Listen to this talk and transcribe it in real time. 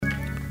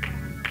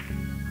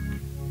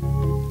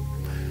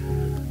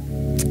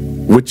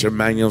with your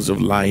manuals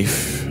of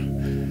life,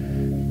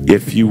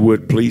 if you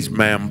would, please,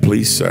 ma'am,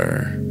 please,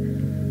 sir,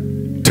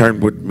 turn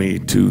with me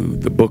to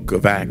the book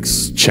of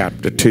Acts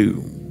chapter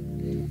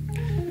 2.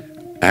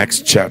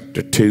 Acts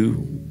chapter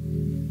 2.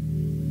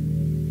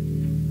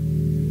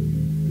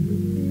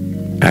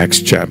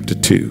 Acts chapter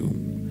 2.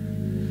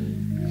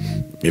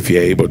 If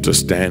you're able to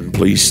stand,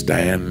 please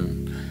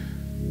stand.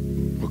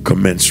 We'll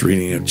commence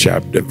reading in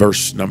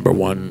verse number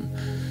 1.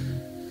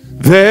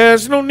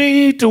 There's no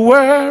need to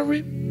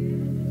worry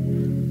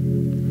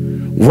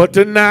what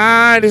the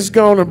night is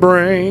gonna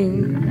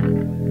bring.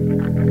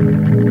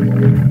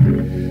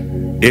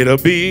 It'll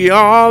be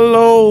all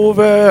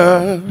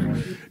over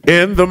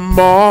in the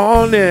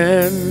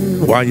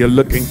morning. While you're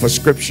looking for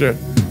scripture,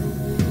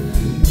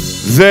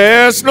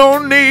 there's no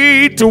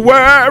need to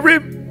worry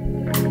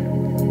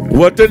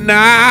what the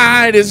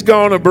night is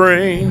gonna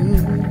bring.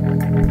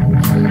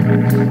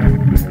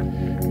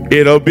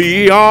 It'll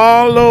be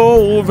all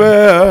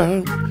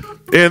over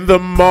in the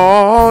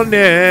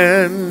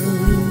morning.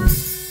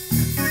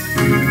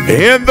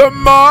 In the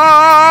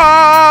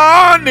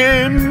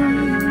morning.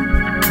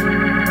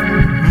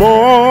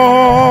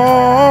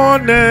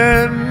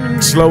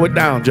 Slow it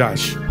down,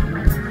 Josh.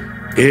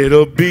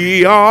 It'll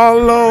be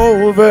all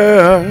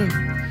over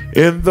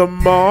in the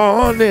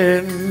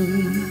morning.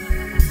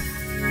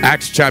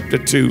 Acts chapter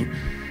 2,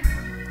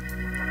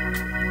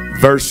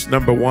 verse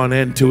number 1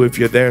 and 2. If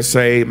you're there,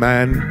 say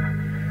amen.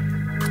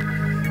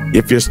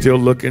 If you're still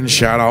looking,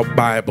 shout out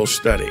Bible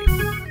study.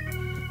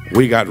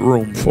 We got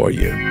room for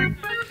you.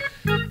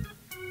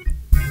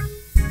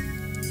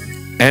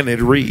 And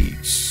it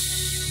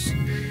reads,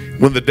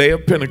 when the day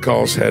of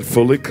Pentecost had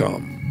fully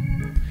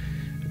come,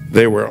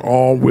 they were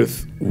all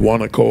with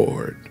one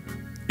accord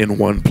in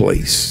one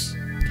place.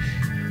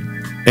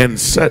 And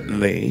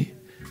suddenly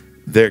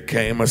there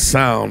came a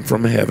sound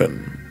from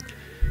heaven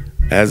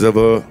as of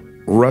a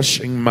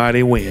rushing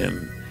mighty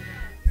wind,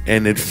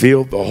 and it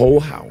filled the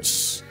whole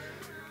house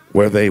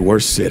where they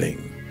were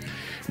sitting.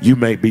 You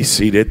may be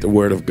seated. The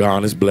word of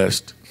God is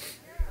blessed.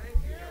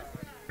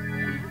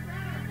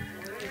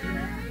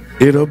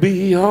 It'll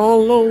be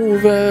all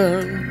over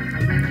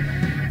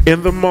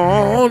in the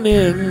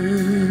morning.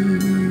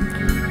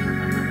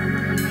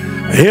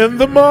 In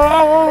the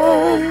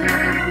morning.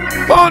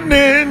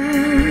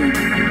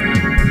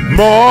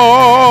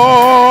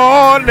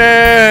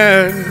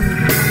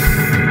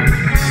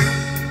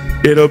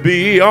 It'll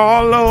be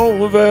all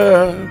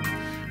over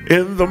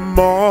in the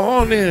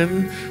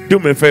morning. Do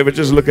me a favor,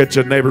 just look at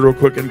your neighbor real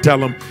quick and tell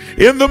them,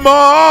 in the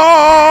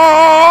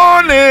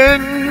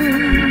morning,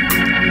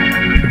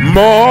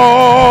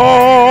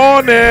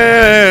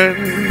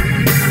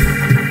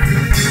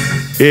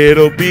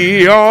 it'll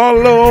be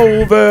all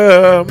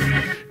over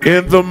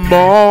in the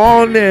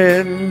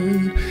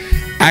morning.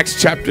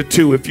 Acts chapter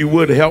 2, if you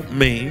would help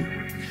me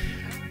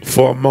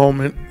for a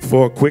moment,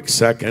 for a quick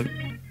second,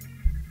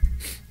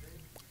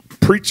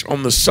 preach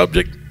on the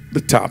subject,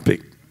 the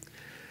topic,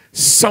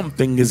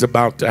 something is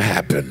about to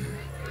happen.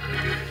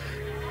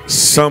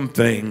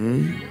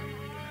 Something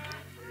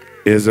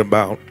is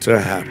about to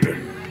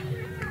happen.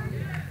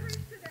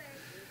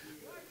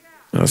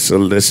 I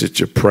solicit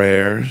your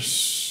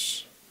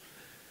prayers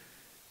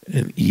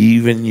and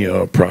even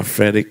your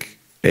prophetic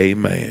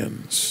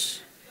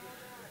amens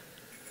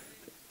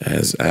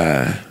as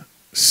I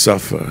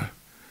suffer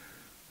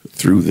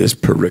through this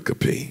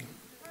pericope.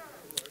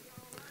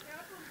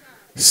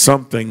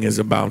 Something is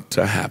about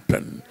to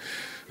happen.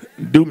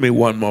 Do me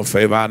one more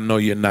favor. I know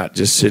you're not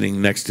just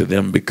sitting next to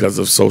them because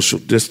of social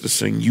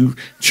distancing. You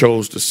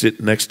chose to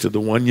sit next to the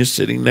one you're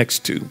sitting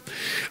next to.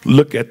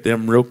 Look at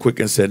them real quick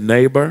and say,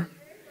 neighbor.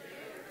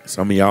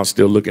 Some of y'all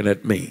still looking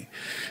at me.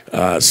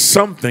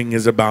 Something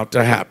is about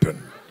to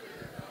happen.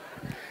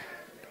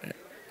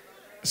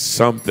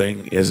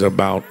 Something is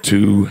about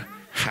to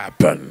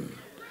happen.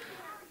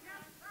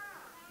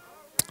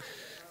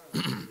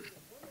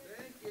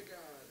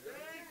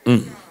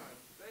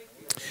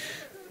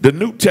 The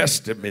New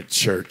Testament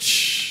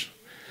church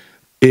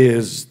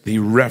is the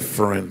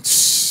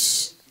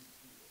reference.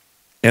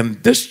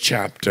 And this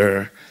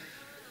chapter,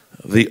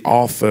 the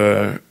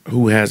author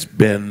who has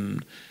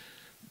been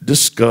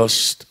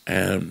discussed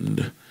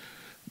and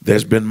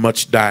there's been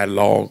much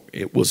dialogue,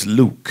 it was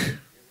Luke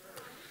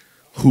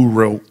who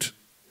wrote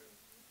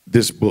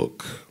this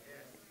book.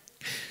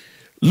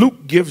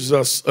 Luke gives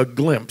us a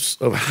glimpse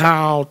of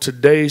how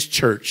today's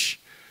church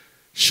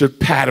should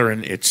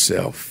pattern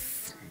itself.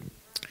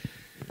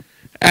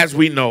 As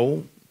we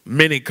know,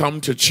 many come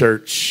to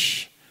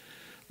church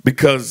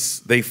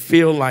because they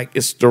feel like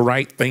it's the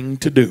right thing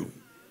to do.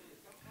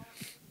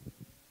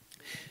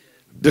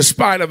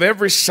 Despite of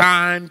every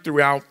sign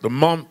throughout the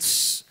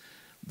months,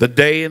 the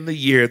day and the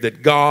year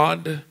that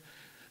God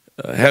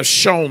has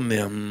shown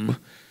them,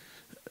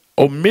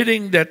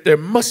 omitting that there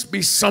must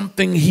be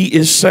something he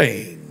is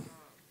saying,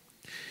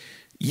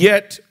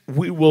 yet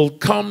we will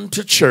come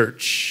to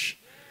church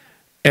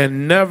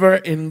and never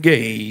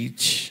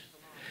engage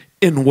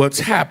in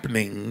what's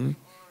happening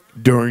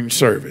during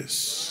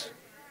service.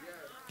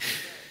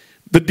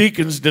 The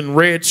deacons then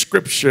read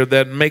scripture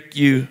that make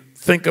you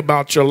think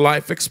about your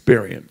life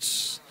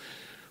experience.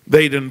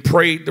 They then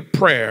prayed the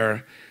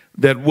prayer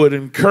that would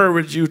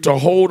encourage you to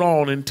hold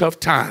on in tough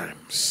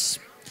times.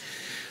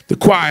 The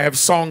choir have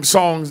sung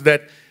songs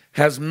that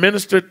has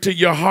ministered to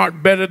your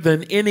heart better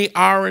than any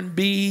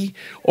R&B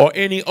or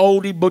any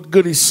oldie but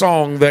goodie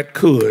song that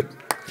could.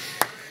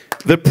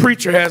 The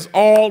preacher has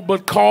all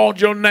but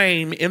called your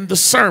name in the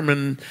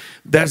sermon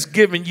that's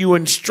given you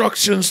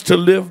instructions to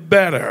live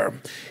better.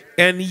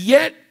 And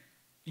yet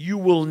you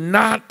will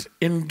not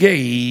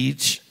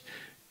engage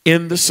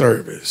in the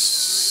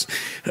service.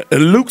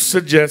 Luke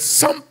suggests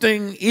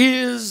something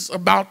is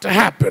about to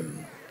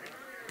happen.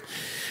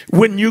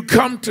 When you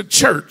come to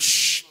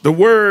church, the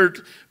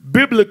word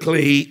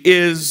biblically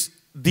is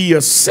the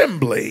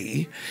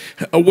assembly,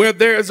 where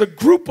there's a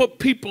group of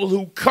people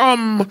who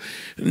come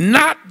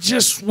not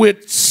just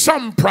with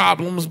some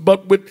problems,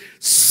 but with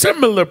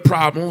similar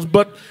problems,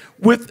 but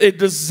with a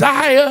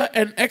desire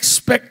and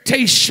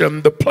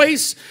expectation, the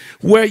place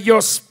where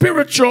your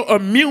spiritual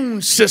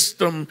immune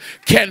system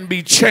can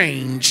be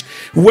changed,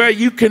 where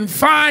you can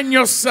find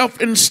yourself,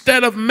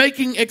 instead of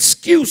making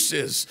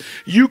excuses,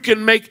 you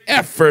can make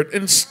effort.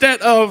 Instead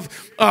of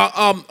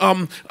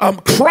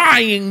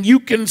crying, you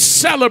can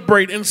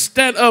celebrate.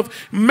 Instead of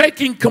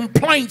making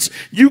complaints,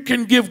 you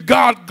can give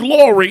God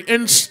glory.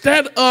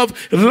 Instead of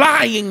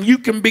lying, you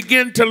can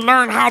begin to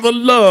learn how to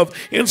love.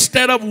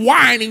 Instead of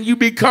whining, you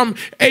become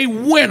a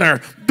winner.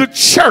 The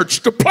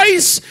church, the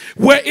place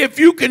where if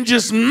you can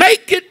just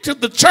make it to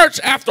the church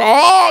after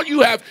all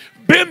you have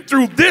been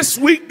through this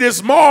week,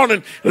 this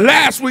morning,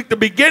 last week, the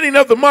beginning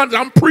of the month,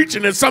 I'm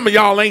preaching and some of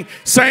y'all ain't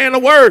saying a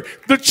word.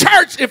 The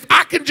church, if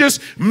I can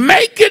just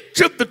make it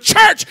to the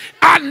church,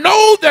 I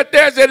know that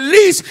there's at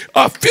least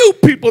a few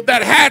people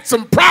that had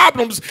some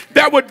problems,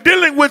 that were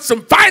dealing with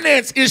some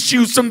finance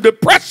issues, some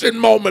depression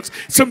moments,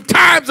 some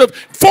times of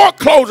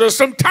foreclosure,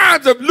 some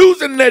times of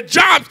losing their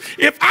jobs.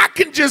 If I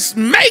can just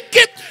make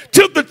it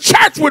to the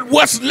church with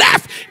what's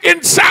left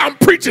in sound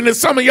preaching, and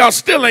some of y'all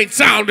still ain't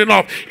sounding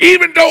off,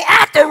 even though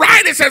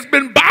arthritis has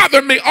been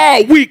bothering me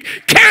all week.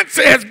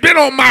 Cancer has been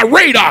on my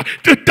radar.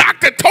 The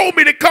doctor told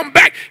me to come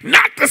back,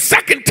 not the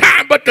second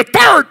time, but the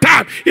third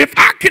time. If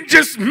I can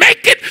just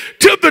make it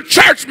to the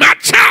church, my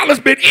child has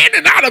been in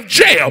and out of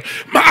jail.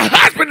 My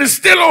husband is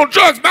still on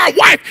drugs. My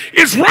wife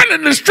is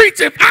running the streets.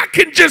 If I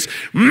can just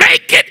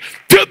make it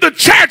to the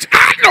church,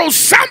 I know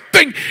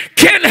something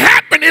can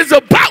happen, is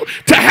about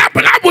to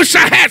happen. I wish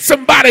I had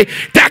somebody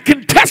that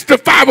can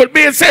testify with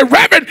me and say,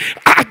 Reverend,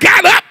 I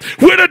got up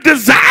with a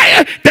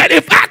desire that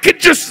if I could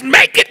just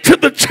make it to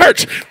the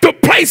church, the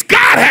place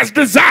God has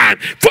designed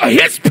for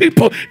his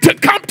people to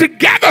come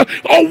together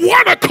on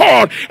one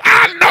accord,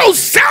 I know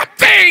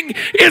something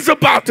is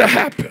about to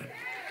happen.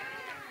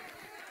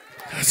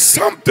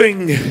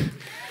 Something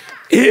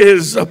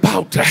is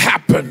about to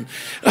happen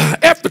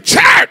at the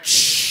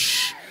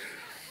church.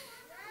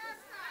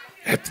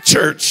 At the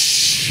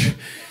church,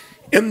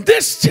 in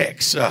this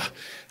text,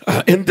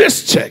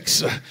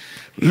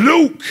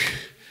 Luke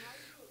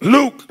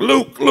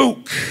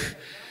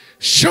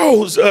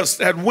shows us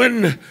that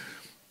when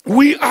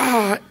we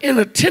are in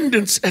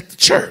attendance at the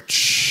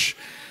church,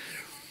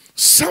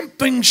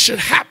 something should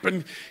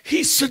happen.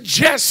 He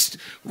suggests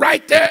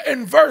right there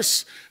in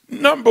verse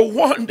number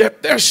 1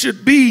 that there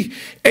should be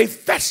a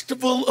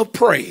festival of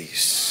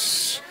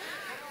praise.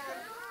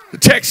 The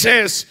text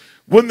says,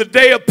 when the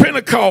day of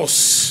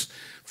Pentecost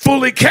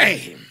fully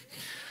came.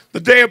 The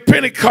day of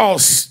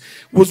Pentecost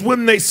was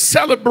when they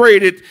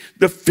celebrated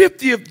the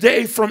 50th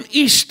day from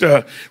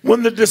Easter,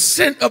 when the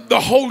descent of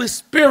the Holy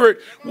Spirit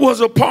was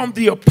upon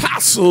the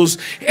apostles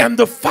and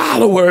the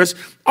followers,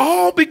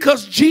 all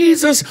because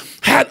Jesus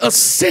had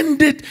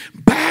ascended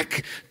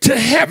back to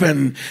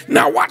heaven.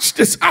 Now watch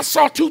this. I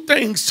saw two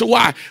things to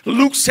why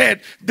Luke said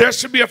there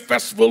should be a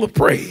festival of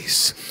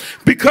praise.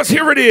 Because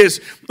here it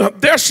is.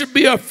 There should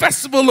be a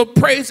festival of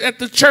praise at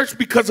the church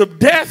because of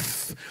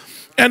death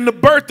and the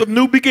birth of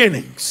new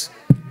beginnings.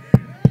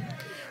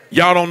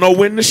 Y'all don't know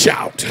when to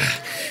shout.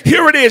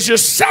 Here it is. You're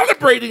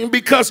celebrating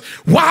because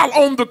while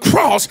on the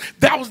cross,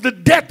 that was the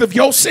death of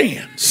your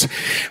sins.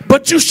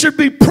 But you should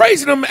be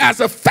praising him as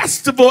a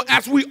festival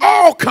as we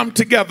all come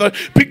together,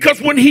 because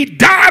when he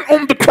died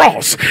on the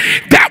cross,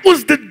 that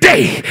was the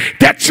day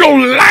that your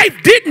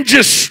life didn't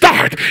just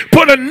start,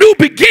 but a new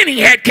beginning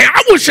had come.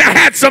 I wish I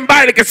had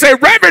somebody that could say,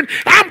 Reverend,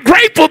 I'm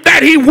grateful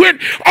that he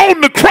went on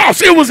the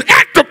cross. It was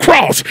at the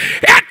cross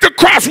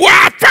where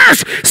I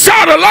first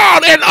saw the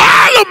Lord, and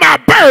all of my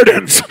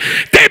burdens,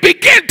 they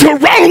begin to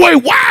roll away.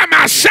 Why am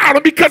I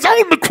shouting? Because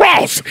on the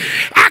cross,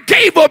 I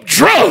gave up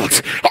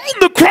drugs. On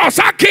the cross,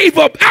 I gave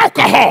up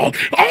alcohol.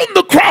 On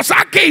the cross,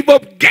 I gave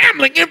up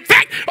gambling. In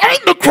fact, on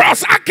the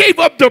cross, I gave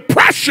up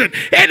depression,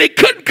 and it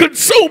couldn't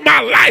consume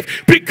my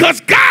life because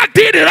God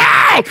did it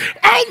all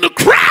on the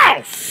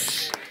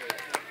cross.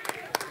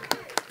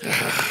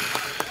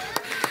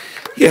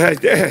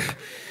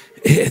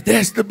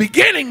 There's the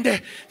beginning.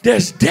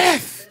 There's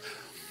death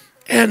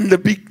and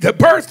the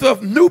birth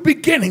of new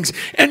beginnings.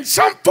 And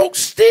some folks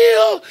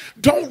still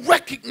don't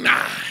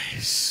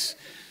recognize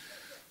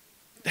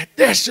that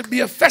there should be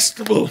a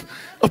festival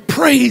of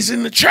praise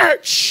in the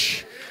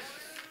church.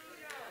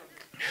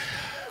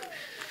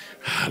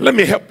 Let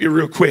me help you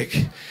real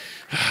quick.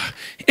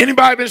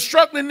 Anybody been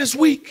struggling this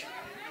week?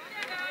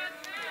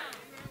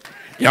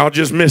 Y'all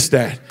just missed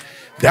that.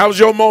 That was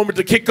your moment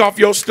to kick off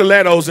your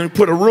stilettos and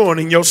put a ruin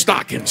in your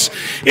stockings.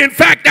 In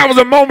fact, that was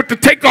a moment to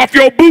take off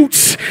your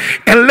boots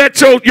and let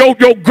your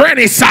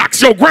granny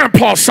socks, your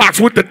grandpa socks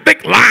with the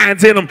thick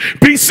lines in them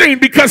be seen.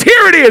 Because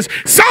here it is.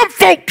 Some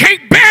folk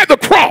can't bear the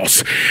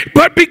cross.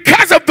 But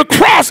because of the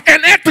cross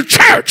and at the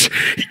church,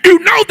 you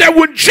know that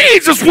when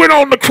Jesus went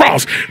on the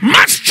cross,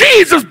 must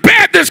Jesus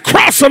bear this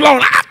cross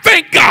alone? I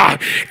thank God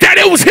that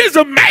it was his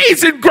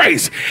amazing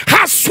grace.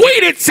 How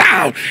sweet it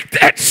sounds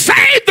that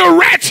saved the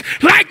wretch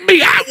like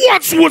me. I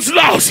once was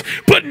lost,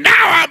 but now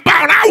I'm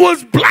bound. I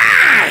was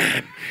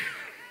blind.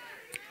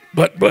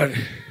 But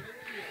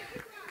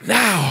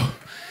now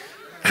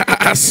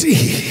I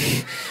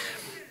see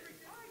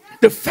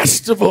the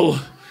festival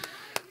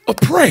of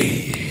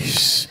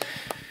praise.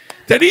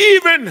 That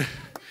even,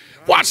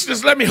 watch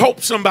this, let me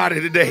hope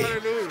somebody today.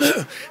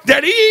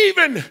 That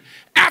even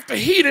after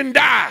he done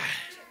died,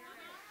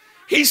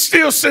 he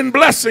still send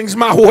blessings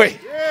my way.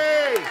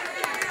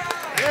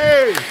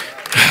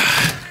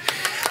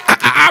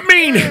 I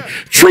mean,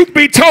 truth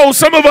be told,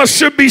 some of us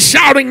should be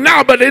shouting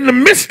now, but in the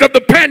midst of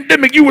the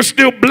pandemic, you were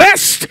still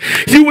blessed.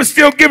 You were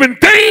still giving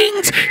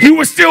things. You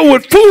were still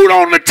with food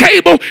on the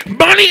table,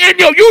 money, and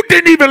you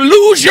didn't even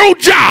lose your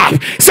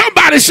job.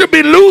 Somebody should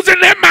be losing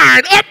their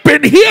mind up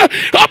in here,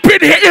 up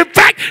in here. In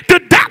fact, the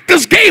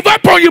doctors gave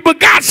up on you, but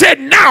God said,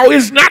 now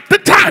is not the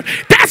time.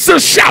 That's a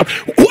shout.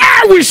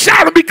 Why are we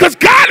shouting? Because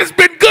God has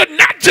been good,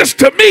 not just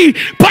to me,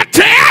 but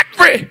to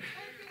every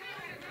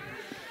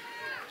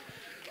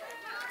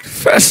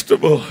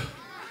festival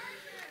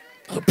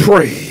of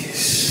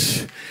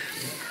praise.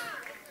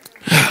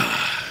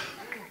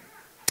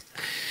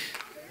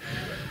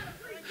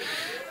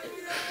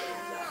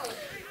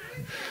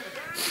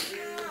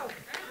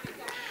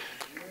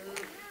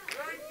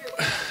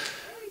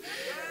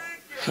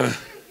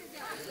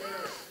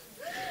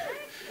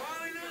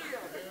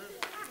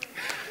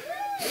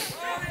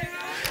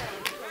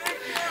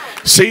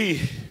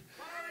 See,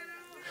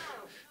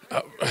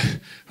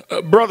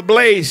 Brother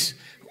Blaze,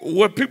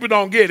 what people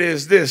don't get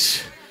is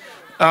this.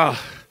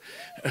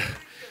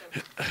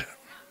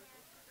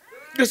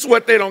 This is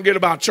what they don't get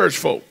about church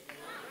folk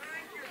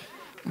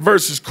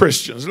versus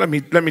Christians. Let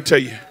me tell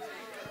you.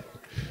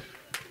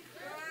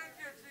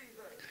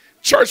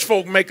 Church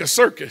folk make a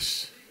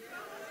circus.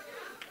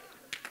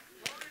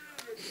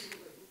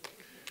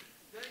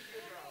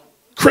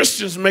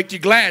 Christians make you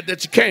glad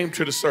that you came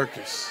to the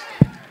circus.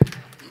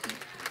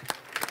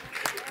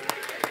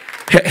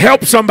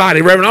 Help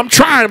somebody, Reverend. I'm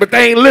trying, but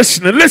they ain't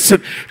listening.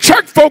 Listen,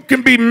 church folk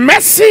can be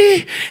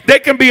messy. They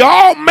can be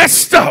all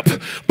messed up.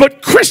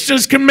 But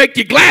Christians can make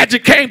you glad you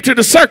came to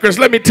the circus.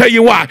 Let me tell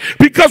you why.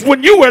 Because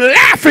when you were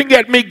laughing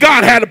at me,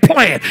 God had a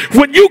plan.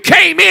 When you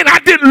came in, I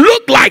didn't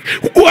look like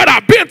what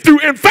I've been through.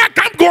 In fact,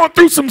 I'm going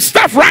through some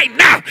stuff right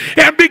now.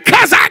 And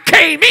because I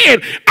came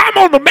in, I'm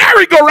on the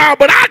merry-go-round.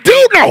 But I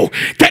do know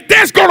that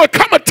there's going to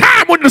come a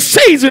time when the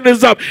season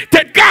is up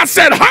that God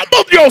said,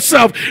 humble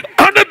yourself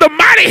under the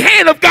mighty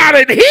hand of God,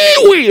 and he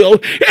will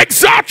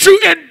exalt you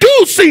in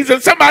due season.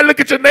 Somebody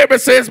look at your neighbor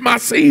and say, it's my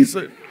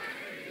season.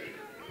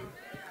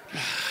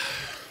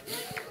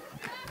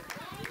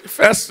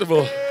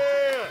 Festival.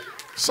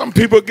 Some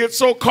people get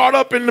so caught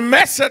up in the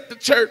mess at the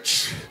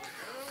church,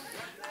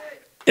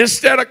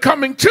 instead of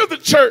coming to the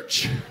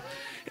church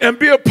and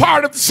be a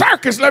part of the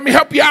circus. Let me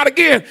help you out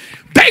again.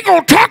 They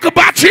gonna talk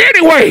about you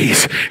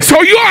anyways,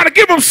 so you ought to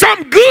give them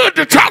something good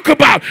to talk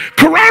about.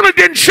 Corona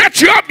didn't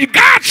shut you up.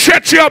 God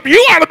shut you up. You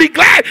ought to be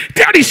glad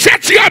that he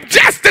shut you up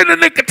just in the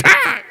nick of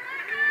time.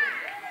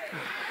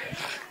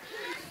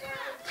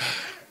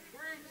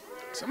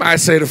 Somebody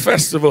say the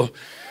festival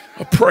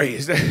of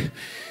praise.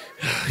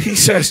 He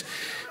says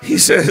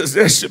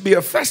there should be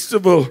a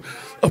festival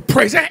of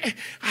praise.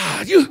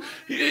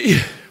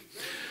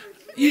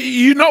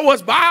 You know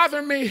what's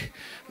bothering me?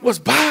 What's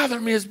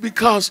bothering me is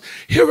because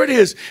here it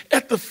is.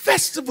 At the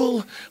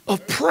festival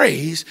of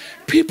praise,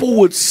 people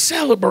would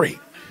celebrate.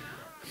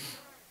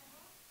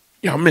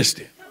 Y'all missed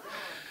it.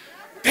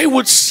 They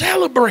would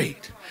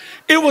celebrate.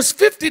 It was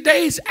 50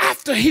 days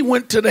after he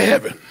went to the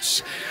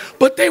heavens.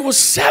 But they were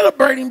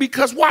celebrating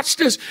because, watch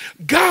this,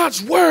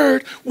 God's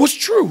word was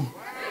true.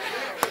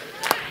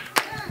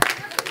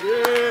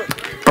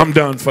 I'm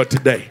done for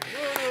today.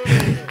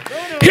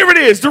 Here it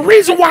is. The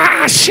reason why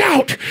I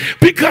shout,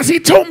 because he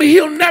told me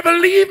he'll never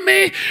leave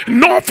me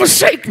nor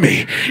forsake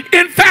me.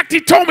 In fact,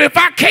 he told me if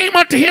I came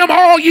unto him,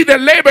 all ye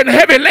that labor and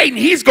heavy laden,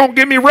 he's going to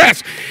give me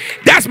rest.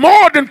 That's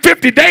more than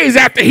 50 days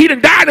after he done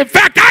died. In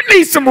fact, I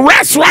need some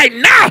rest right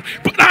now.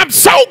 But I'm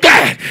so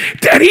glad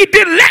that he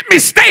didn't let me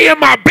stay in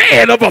my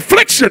bed of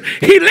affliction.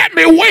 He let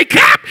me wake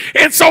up.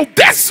 And so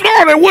this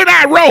morning when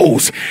I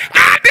rose,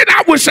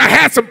 I wish I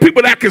had some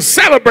people that could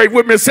celebrate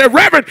with me and say,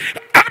 Reverend,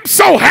 I'm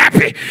so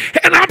happy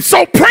and I'm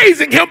so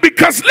praising him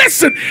because,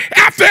 listen,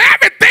 after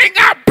everything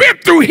I've been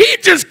through, he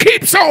just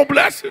keeps on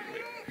blessing me.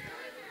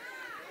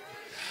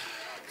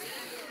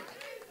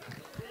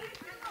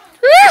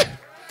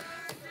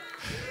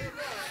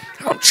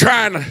 I'm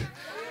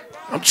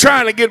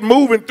trying to get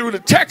moving through the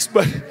text,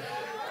 but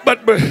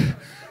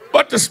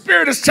the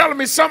Spirit is telling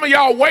me some of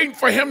y'all waiting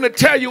for him to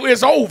tell you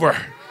it's over.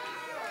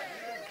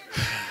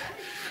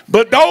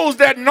 But those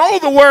that know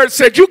the word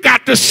said you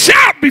got to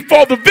shout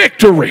before the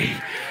victory.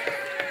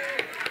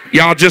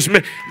 Y'all just,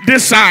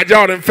 this side,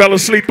 y'all done fell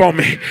asleep on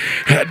me.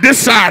 This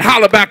side,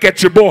 holler back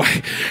at your boy.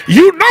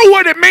 You know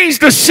what it means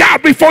to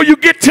shout before you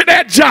get to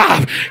that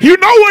job. You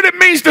know what it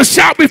means to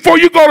shout before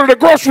you go to the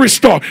grocery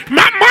store.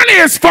 My money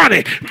is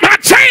funny. My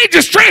change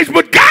is strange,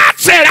 but God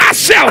said I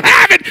shall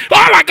have it.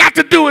 All I got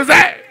to do is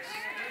ask.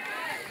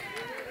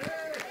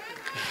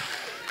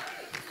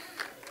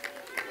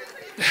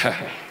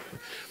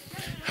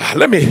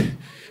 Let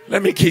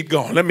me keep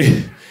going.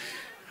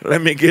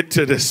 Let me get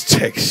to this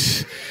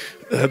text.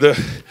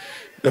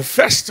 The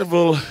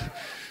festival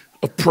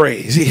of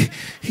praise.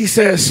 He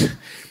says,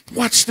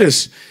 watch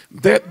this,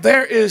 that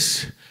there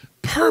is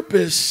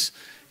purpose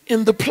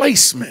in the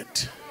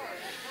placement.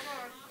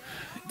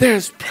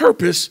 There's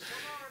purpose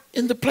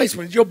in the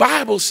placement. Your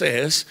Bible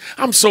says,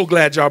 I'm so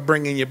glad y'all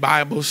bringing your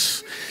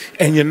Bibles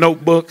and your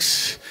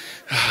notebooks.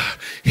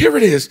 Here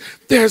it is.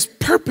 There's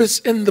purpose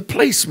in the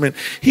placement.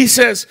 He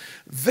says,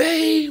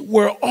 they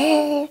were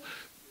all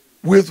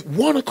with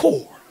one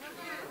accord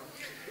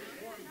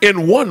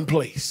in one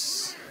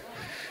place.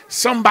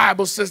 Some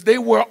Bible says they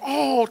were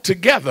all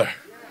together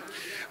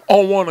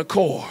on one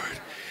accord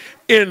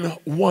in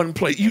one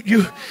place.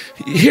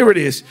 Here it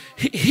is.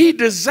 He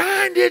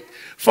designed it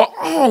for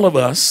all of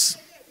us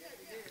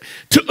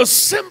to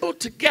assemble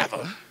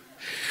together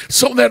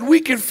so that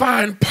we can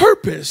find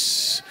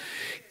purpose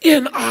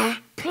in our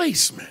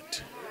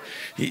placement.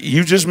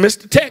 You just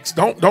missed the text.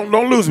 Don't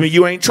lose me.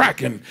 You ain't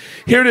tracking.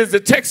 Here it is. The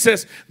text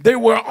says they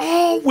were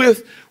all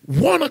with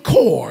one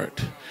accord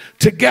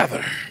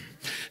together.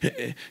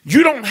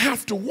 You don't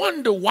have to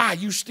wonder why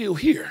you still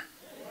here.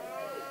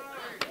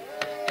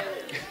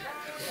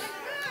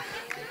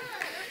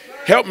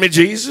 Help me,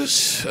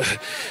 Jesus.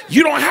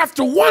 You don't have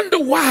to wonder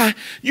why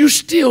you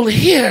still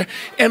here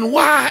and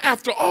why,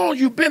 after all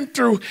you've been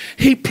through,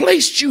 he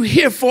placed you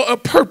here for a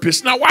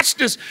purpose. Now watch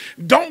this.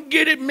 Don't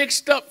get it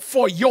mixed up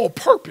for your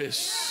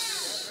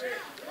purpose.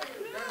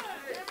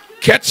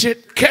 Catch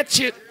it, catch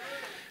it.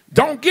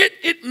 Don't get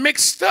it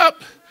mixed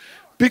up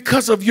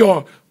because of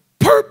your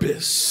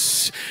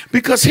purpose.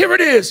 Because here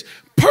it is.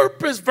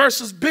 Purpose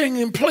versus being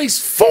in place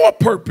for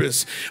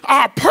purpose.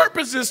 Our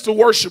purpose is to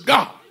worship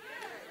God.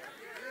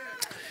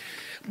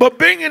 But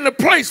being in the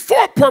place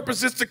for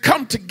purpose is to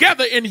come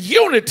together in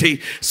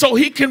unity so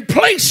he can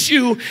place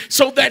you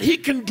so that he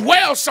can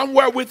dwell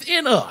somewhere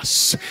within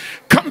us.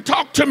 Come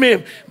talk to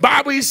me.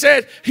 Bible, he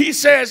says he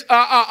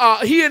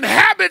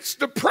inhabits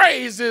the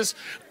praises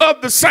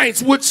of the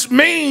saints, which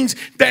means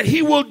that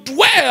he will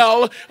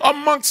dwell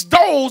amongst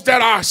those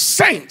that are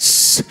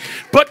saints.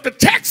 But the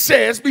text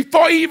says,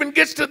 before he even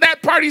gets to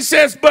that part, he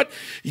says, but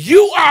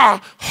you are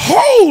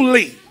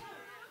holy.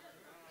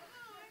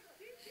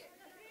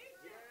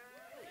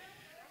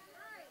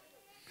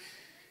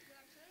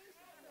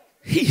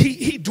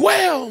 He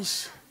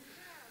dwells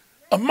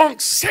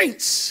amongst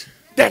saints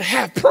that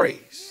have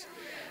praise.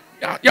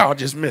 Y'all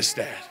just missed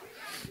that.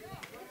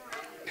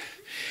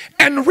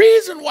 And the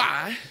reason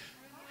why,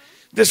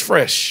 this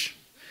fresh,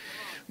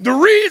 the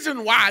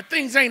reason why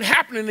things ain't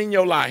happening in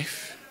your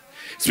life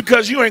is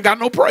because you ain't got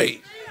no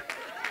praise.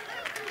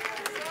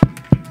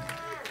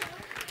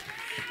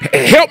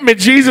 Help me,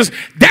 Jesus.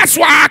 That's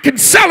why I can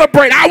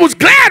celebrate. I was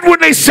glad when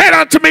they said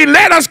unto me,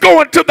 let us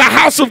go into the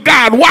house of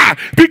God. Why?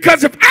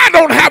 Because if I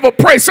don't have a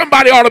praise,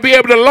 somebody ought to be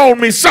able to loan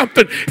me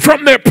something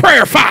from their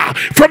prayer file,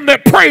 from their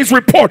praise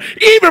report,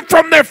 even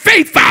from their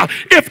faith file.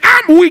 If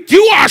I'm weak,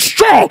 you are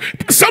strong.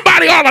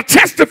 Somebody ought to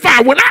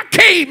testify. When I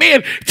came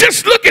in,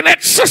 just looking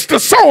at sister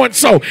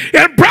so-and-so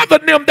and brother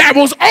them that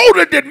was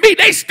older than me,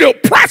 they still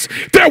press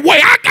their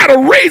way. I got a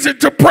reason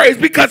to praise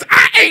because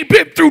I ain't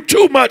been through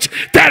too much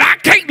that I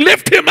can't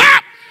lift him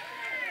up.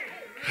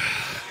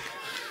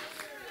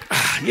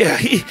 Yeah,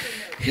 he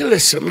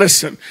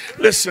listen.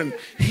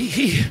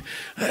 He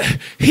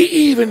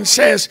even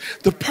says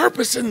the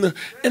purpose in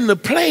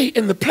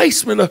the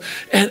placement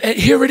of, and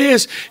here it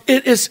is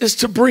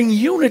to bring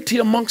unity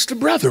amongst the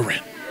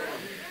brethren.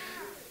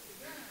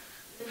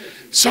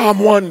 Psalm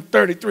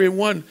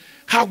 133:1,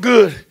 how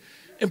good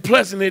and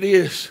pleasant it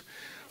is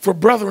for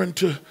brethren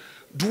to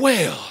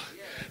dwell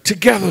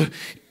together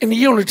in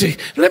unity.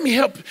 Let me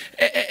help.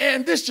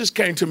 And this just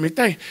came to me.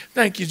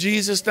 Thank you,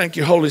 Jesus. Thank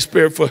you, Holy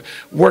Spirit, for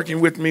working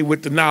with me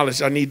with the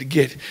knowledge I need to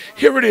get.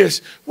 Here it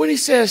is. When he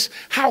says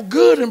how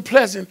good and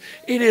pleasant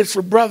it is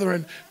for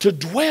brethren to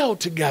dwell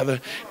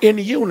together in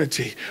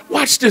unity.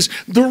 Watch this.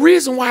 The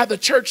reason why the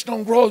church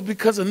don't grow is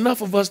because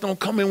enough of us don't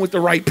come in with the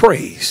right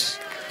praise.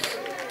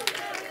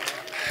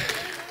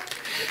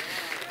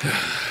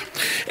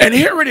 And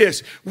here it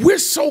is. We're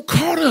so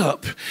caught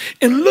up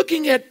in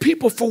looking at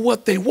people for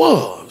what they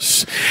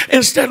was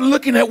instead of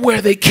looking at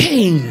where they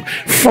came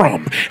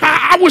from.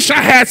 I wish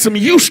I had some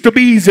used to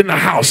be's in the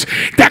house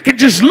that can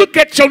just look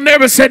at your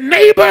neighbor and say,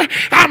 neighbor,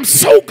 I'm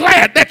so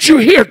glad that you're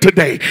here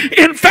today.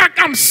 In fact,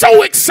 I'm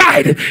so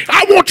excited.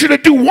 I want you to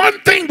do one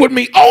thing with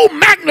me. Oh,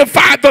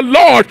 magnify the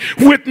Lord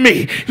with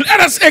me. Let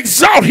us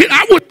exalt him.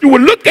 I want you to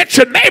look at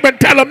your neighbor and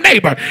tell him,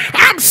 neighbor,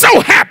 I'm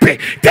so happy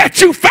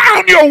that you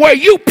found your way.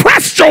 You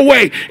pressed your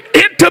way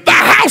into the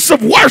house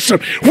of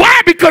worship.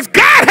 Why? Because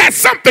God has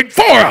something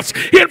for us.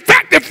 In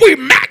fact, if we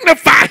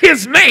magnify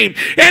his name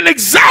and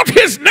exalt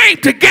his name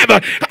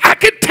together, I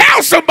can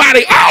tell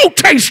somebody, oh,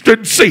 taste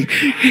and see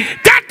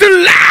that the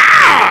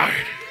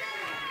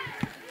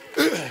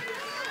Lord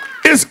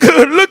is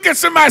good. Look at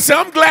somebody and say,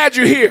 I'm glad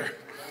you're here.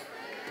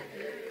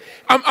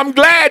 I'm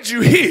glad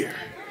you're here.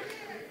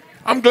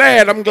 I'm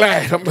glad you're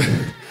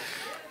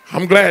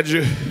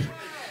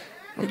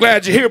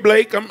here,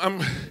 Blake.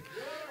 I'm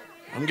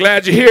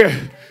glad you're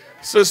here,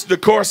 Sister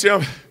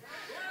DeCourcy.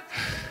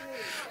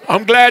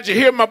 I'm glad you're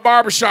here, my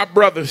barbershop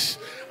brothers.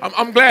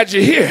 I'm glad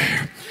you're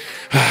here.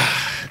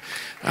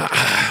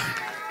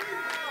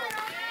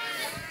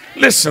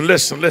 Listen.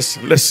 Let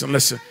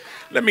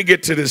me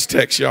get to this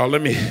text, y'all.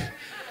 Let me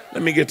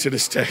get to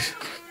this text.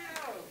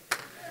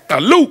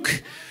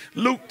 Luke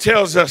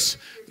tells us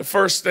the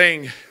first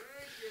thing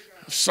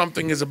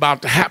something is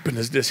about to happen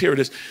is this. Here it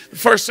is. The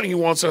first thing he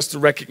wants us to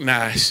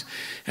recognize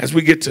as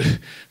we get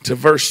to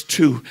verse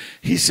 2,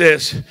 he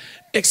says,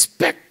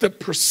 expect the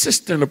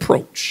persistent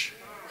approach.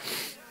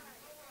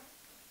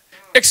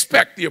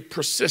 Expect the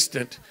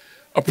persistent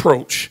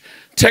approach.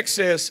 Text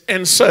says,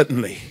 and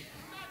suddenly,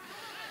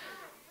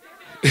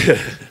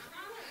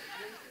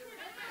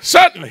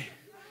 suddenly,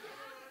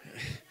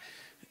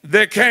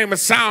 there came a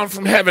sound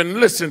from heaven.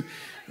 Listen,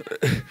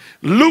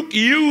 Luke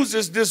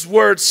uses this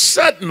word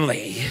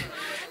suddenly.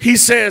 He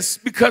says,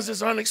 because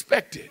it's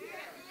unexpected.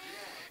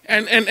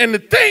 And the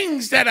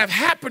things that have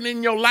happened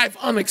in your life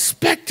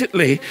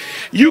unexpectedly,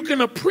 you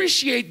can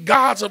appreciate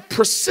God's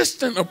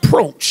persistent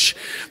approach,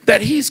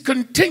 that he's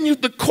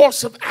continued the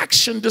course of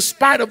action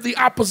despite of the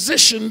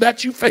opposition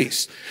that you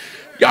face.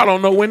 Y'all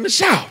don't know when to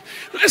shout.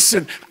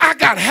 Listen, I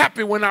got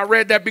happy when I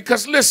read that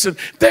because, listen,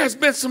 there's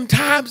been some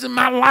times in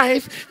my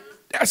life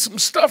that some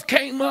stuff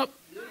came up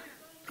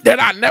that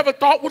I never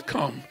thought would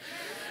come.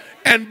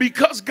 And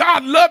because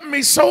God loved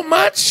me so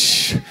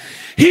much,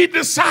 he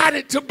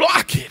decided to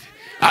block it.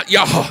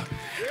 Y'all,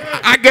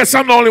 I guess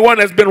I'm the only one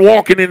that's been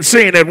walking in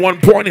sin at one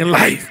point in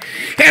life.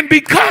 And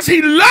because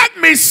he loved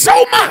me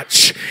so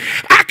much,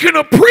 I can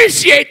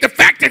appreciate the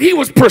fact that he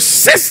was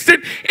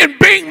persistent in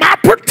being my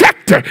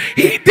protector.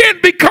 He then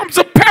becomes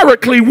a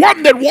paraclete,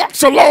 one that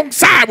walks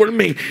alongside with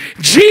me.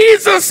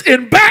 Jesus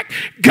in back,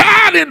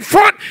 God in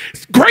front,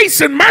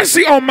 grace and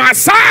mercy on my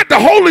side, the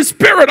Holy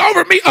Spirit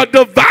over me, a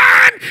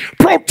divine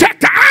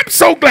protector. I'm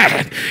so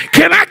glad.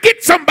 Can I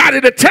get somebody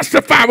to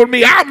testify with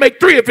me? I'll make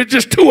 3 if it's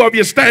just 2 of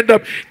you stand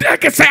up. I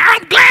can say,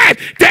 I'm glad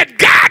that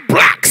God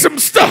blocked some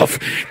stuff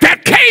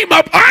that came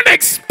up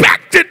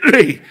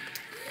unexpectedly.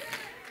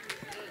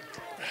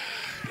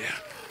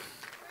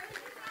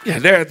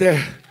 Yeah,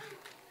 there.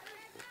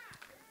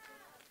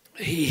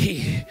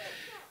 He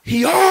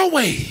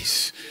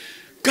always,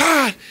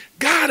 God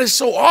is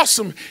so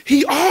awesome.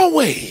 He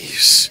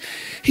always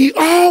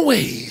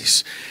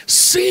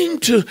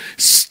seemed to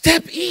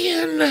step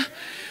in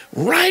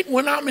right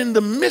when I'm in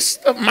the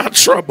midst of my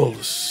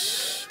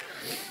troubles.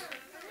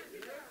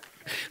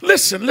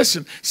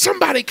 Listen,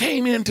 somebody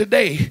came in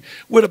today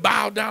with a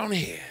bowed down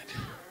head.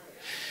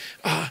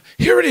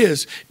 Here it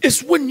is.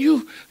 It's when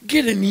you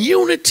get in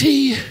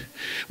unity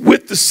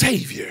with the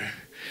Savior,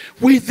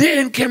 we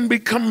then can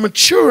become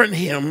mature in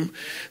him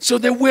so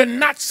that we're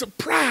not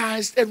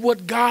surprised at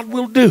what God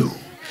will do.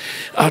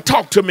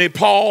 Talk to me,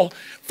 Paul.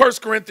 1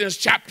 Corinthians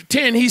chapter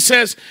 10, he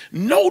says,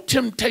 no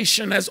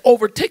temptation has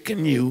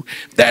overtaken you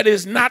that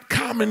is not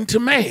common to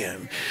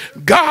man.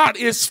 God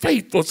is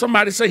faithful.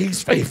 Somebody say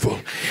he's faithful.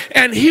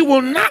 And he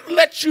will not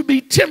let you be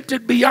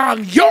tempted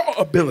beyond your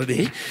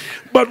ability,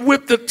 but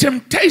with the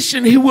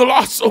temptation, he will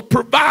also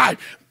provide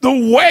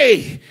the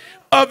way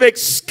of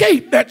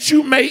escape that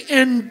you may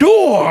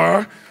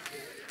endure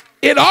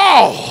it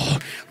all.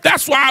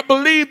 That's why I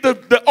believe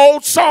the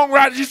old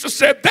songwriters used to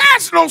say,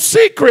 there's no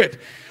secret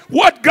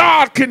what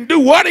God can do.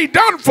 What he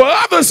done for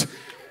others,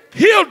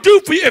 he'll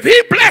do for you. If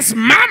he bless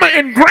Mama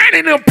and Granny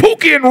and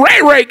Pookie and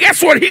Ray Ray,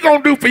 guess what he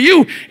gonna do for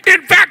you?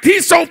 In fact,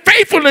 he's so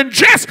faithful and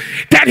just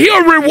that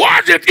he'll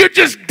reward you if you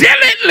just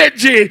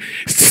diligently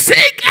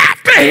seek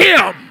after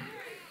him.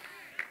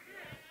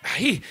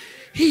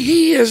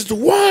 He is the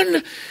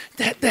one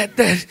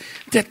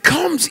that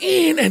comes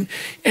in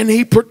and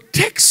he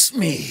protects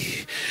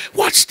me.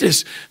 Watch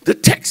this. The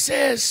text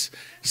says,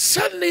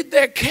 suddenly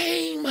there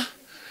came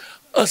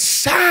a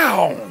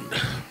sound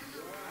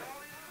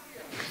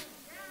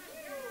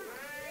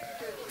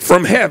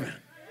from heaven.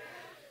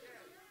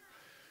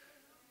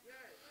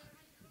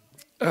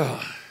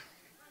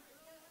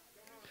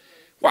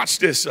 Watch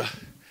this.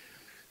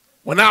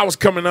 When I was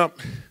coming up,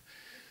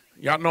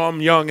 y'all know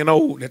I'm young and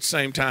old at the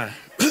same time.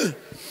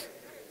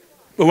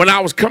 But when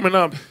I was coming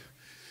up,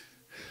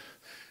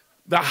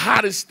 the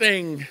hottest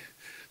thing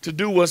to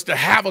do was to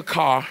have a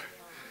car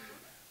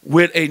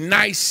with a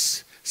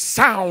nice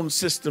sound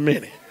system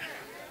in it.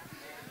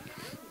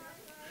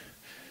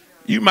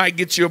 You might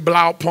get your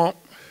blow pump,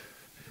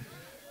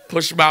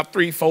 push about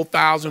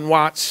 3,000-4,000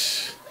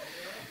 watts.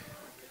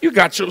 You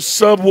got your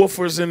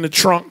subwoofers in the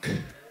trunk.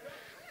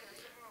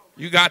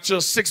 You got your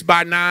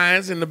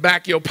 6x9s in the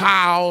back of your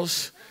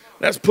piles.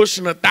 That's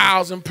pushing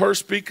 1,000 per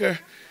speaker.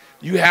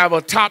 You have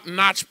a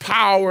top-notch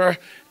power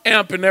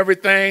amp and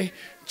everything.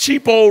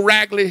 Cheap old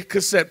raggedy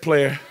cassette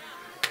player.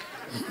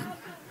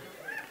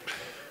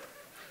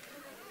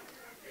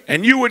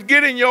 And you would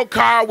get in your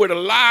car with a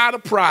lot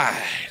of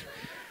pride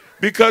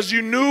because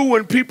you knew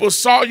when people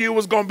saw you, it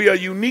was going to be a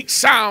unique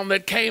sound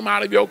that came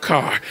out of your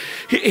car.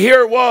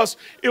 Here it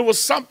was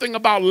something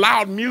about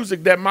loud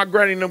music that my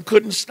granny and them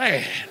couldn't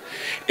stand.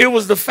 It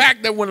was the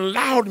fact that when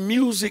loud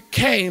music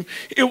came,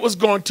 it was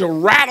going to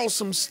rattle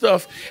some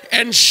stuff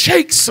and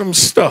shake some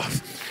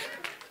stuff.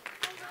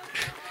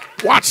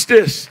 Watch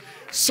this.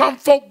 Some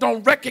folk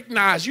don't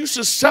recognize you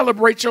should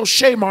celebrate your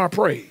Shamar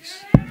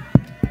praise.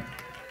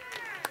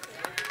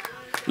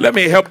 Let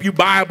me help you.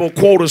 Bible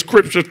quote,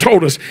 scripture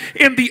told us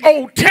in the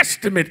Old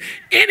Testament,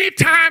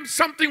 anytime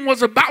something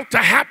was about to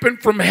happen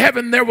from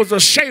heaven, there was a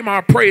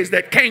Shamar praise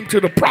that came to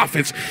the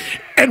prophets.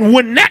 And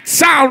when that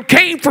sound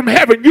came from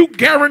heaven, you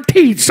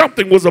guaranteed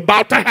something was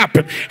about to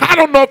happen. I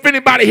don't know if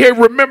anybody here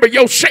remember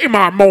your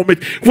Shamar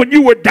moment when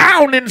you were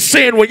down in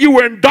sin, when you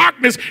were in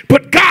darkness,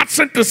 but God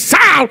sent the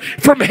sound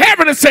from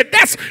heaven and said,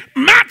 that's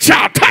my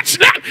child. Touch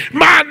not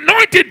my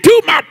anointed,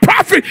 do my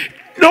prophet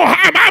no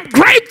harm. I'm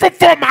grateful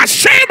for my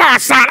Shamar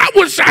sound. I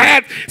wish I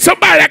had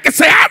somebody that could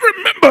say, I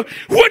remember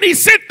when he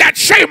sent that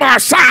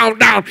Shamar sound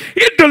down.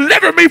 It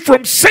delivered me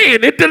from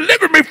sin. It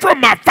delivered me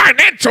from my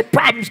financial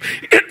problems.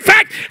 In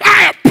fact,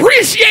 I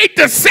appreciate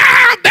the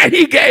sound that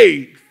he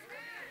gave.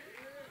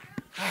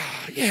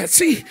 Yeah,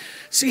 see,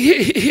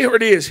 here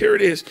it is. Here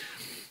it is.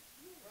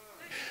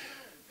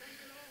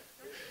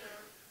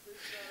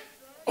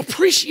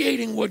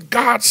 Appreciating what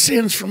God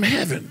sends from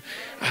heaven.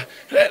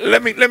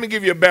 Let me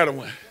give you a better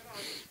one.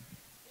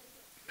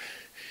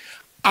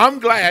 I'm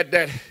glad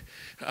that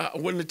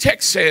when the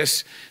text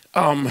says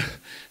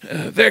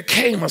there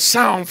came a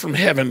sound from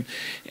heaven,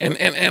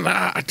 and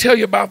I tell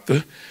you about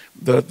the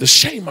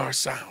Shamar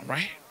sound,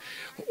 right?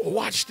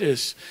 Watch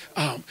this.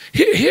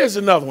 Here's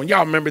another one.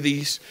 Y'all remember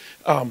these?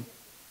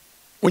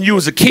 When you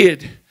was a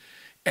kid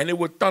and it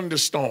would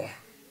thunderstorm,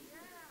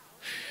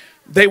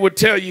 they would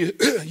tell you,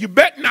 you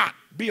bet not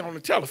be on the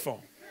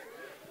telephone.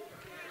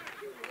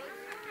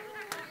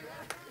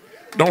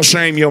 Don't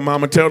shame your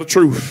mama, tell the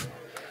truth.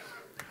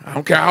 I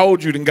don't care how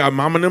old you done got,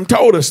 mama and them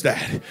told us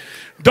that.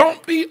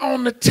 Don't be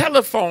on the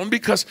telephone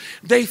because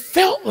they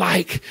felt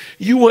like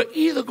you were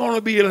either going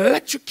to be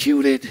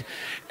electrocuted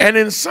and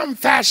in some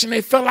fashion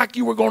they felt like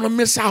you were going to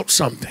miss out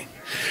something.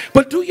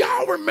 But do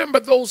y'all remember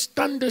those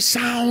thunder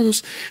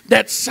sounds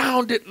that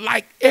sounded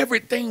like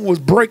everything was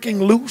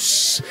breaking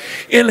loose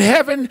in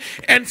heaven?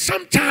 And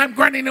sometime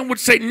Granny and them would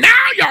say, now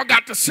y'all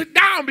got to sit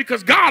down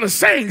because God is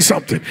saying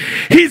something.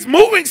 He's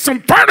moving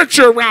some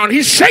furniture around.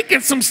 He's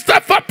shaking some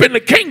stuff up in the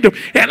kingdom.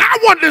 And I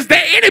wonder, is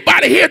there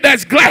anybody here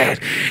that's glad?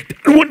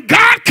 When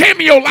God came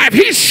in your life,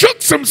 he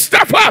shook some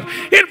stuff up.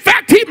 In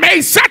fact, he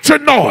made such a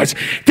noise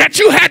that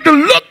you had to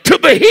look to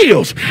the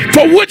hills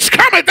for which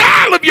cometh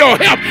all of your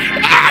help.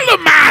 All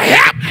of my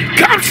help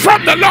comes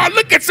from the Lord.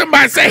 Look at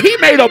somebody and say, he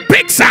made a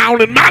big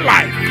sound in my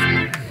life.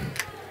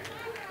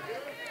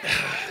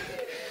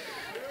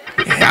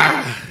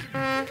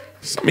 Yeah.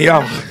 Some of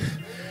y'all,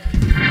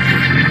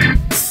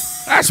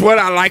 that's what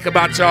I like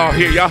about y'all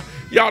here.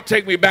 Y'all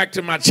take me back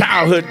to my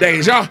childhood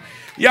days.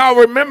 Y'all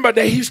remember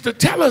they used to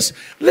tell us,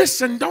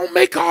 listen, don't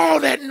make all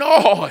that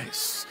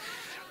noise.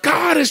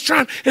 God is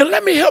trying. And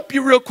let me help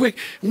you real quick.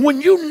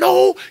 When you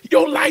know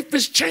your life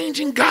is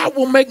changing, God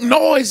will make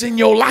noise in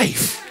your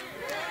life.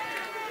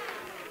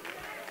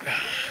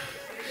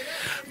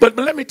 But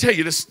let me tell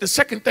you, the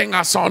second thing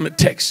I saw in the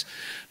text,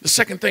 the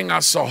second thing I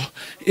saw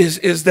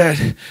is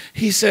that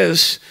he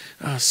says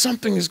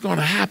something is going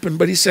to happen,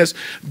 but he says,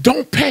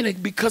 don't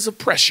panic because of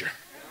pressure.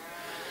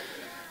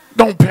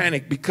 Don't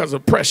panic because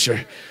of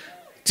pressure.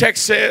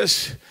 Text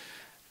says,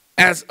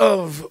 as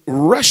of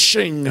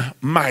rushing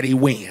mighty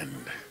wind.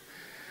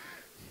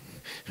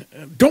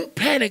 Don't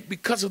panic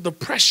because of the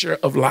pressure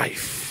of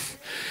life.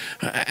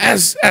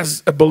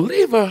 As a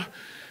believer,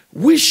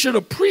 we should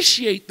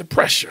appreciate the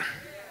pressure.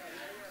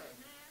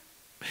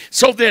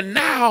 So then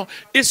now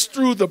it's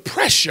through the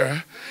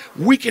pressure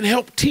we can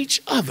help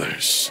teach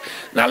others.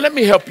 Now let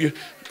me help you.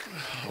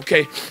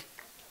 Okay,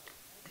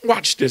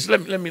 watch this.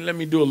 Let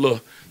me do a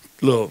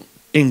little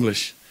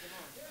English.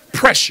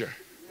 Pressure.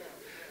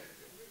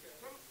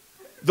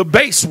 The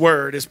base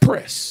word is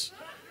press.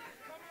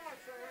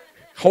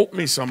 Help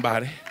me,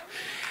 somebody.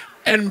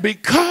 And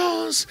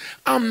because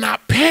I'm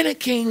not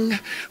panicking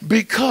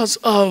because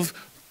of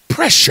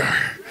pressure,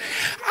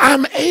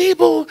 I'm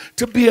able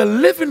to be a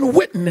living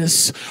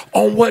witness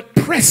on what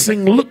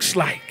pressing looks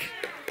like.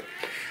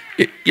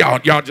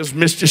 Y'all just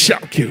missed your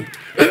shout cue.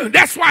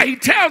 That's why he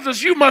tells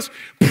us you must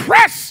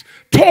press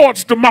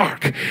towards the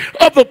mark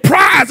of the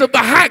prize of the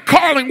high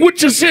calling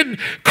which is in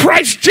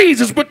Christ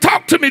Jesus. But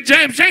talk to me,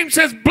 James. James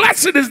says,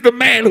 blessed is the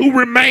man who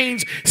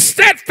remains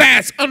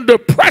steadfast under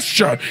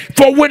pressure,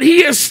 for when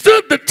he has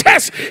stood the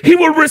test, he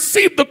will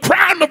receive the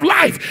crown of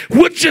life,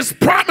 which is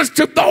promised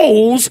to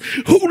those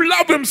who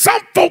love him.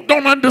 Some folk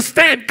don't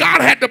understand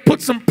God had to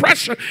put some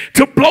pressure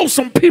to blow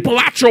some people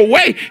out your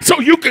way so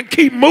you can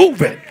keep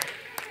moving.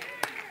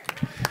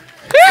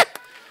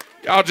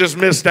 Y'all just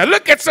missed that.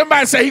 Look at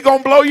somebody and say, he's going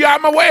to blow you out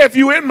of my way if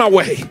you in my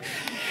way.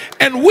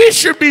 And we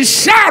should be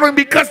shouting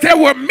because there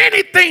were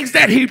many things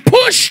that he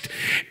pushed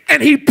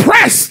and he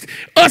pressed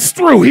us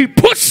through. He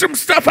pushed some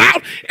stuff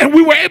out and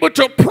we were able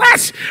to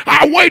press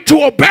our way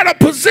to a better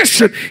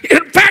position.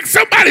 In fact,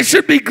 somebody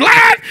should be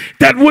glad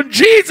that when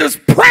Jesus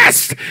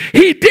pressed,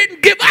 he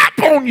didn't give up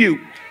on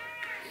you.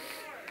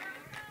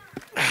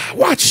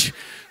 Watch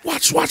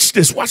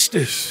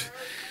this.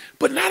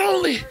 But not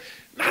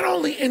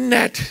only in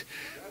that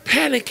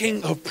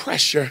panicking of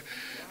pressure,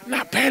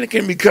 not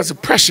panicking because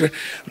of pressure.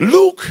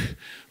 Luke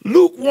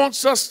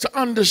wants us to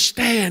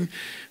understand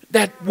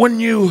that when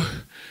you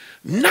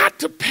not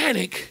to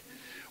panic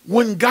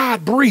when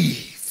God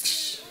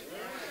breathes.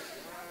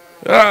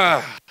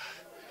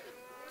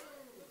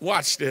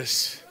 Watch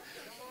this.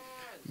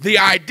 The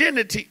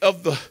identity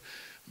of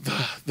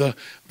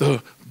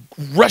the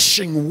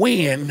rushing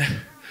wind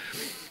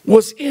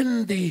was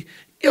in the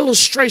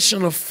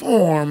illustration of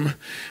form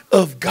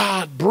of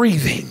God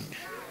breathing.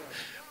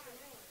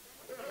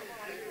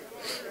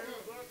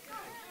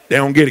 They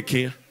don't get it,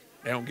 Ken.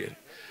 They don't get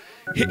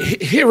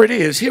it. Here it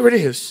is.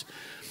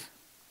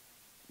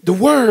 The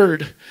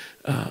word,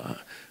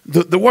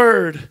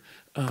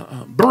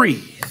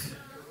 breathe.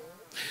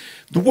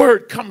 The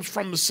word comes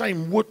from the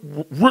same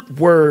root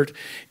word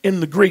in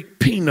the Greek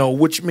pino,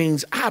 which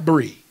means I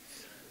breathe.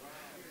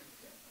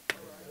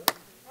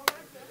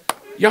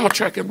 Y'all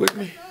tracking with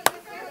me?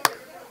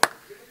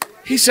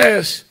 He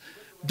says,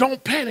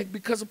 don't panic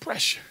because of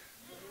pressure.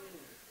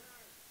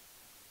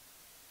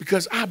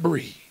 Because I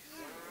breathe.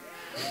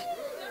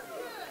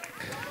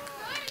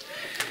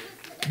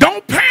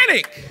 Don't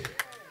panic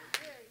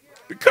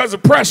because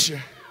of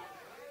pressure.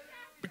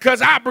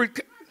 Because I breathe.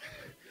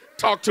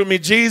 Talk to me,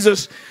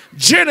 Jesus.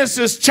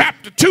 Genesis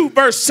chapter 2,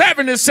 verse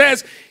 7, it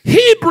says,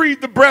 he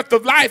breathed the breath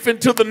of life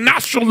into the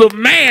nostril of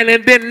man,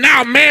 and then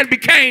now man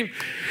became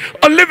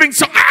a living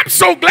soul. I'm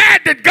so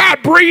glad that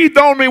God breathed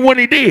on me when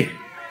he did.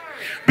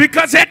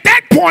 Because at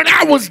that point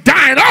I was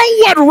dying.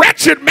 Oh, what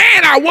wretched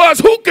man I was.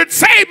 Who could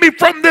save me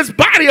from this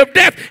body of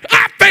death?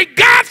 I thank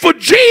God for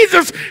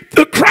Jesus,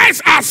 the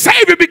Christ, our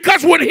Savior,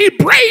 because when he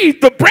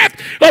breathed the breath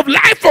of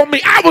life on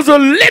me, I was a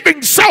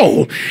living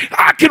soul.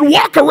 I can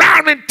walk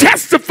around and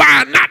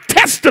testify, not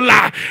test a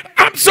lie.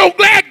 I'm so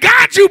glad,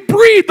 God, you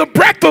breathed the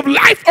breath of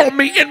life on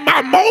me in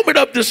my moment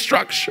of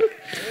destruction.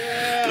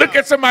 Yeah. Look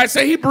at somebody,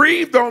 say, he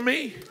breathed on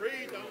me.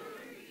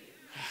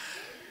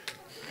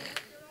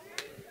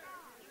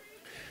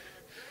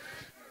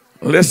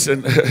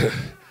 Listen,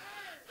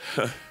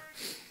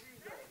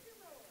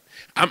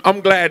 I'm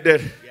glad that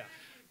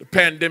the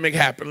pandemic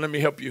happened. Let me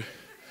help you.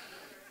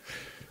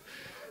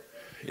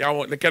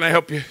 Can I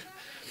help you?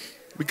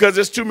 Because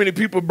there's too many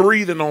people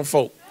breathing on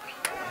folk.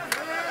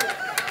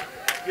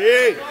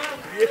 Yay.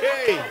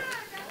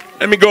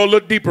 Let me go a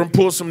little deeper and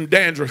pull some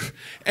dandruff.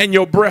 And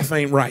your breath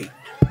ain't right.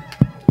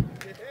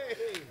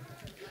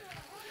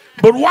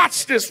 But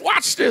watch this.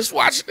 That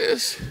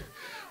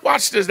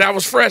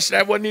was fresh.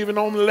 That wasn't even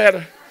on the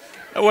letter.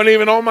 That wasn't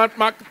even on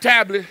my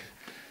tablet.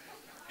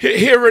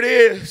 Here it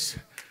is.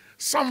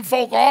 Some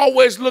folk are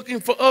always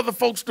looking for other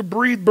folks to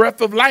breathe breath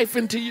of life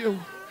into you.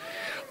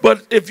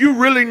 But if you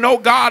really know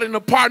God and the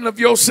pardon of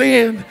your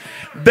sin,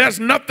 there's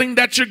nothing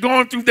that you're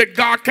going through that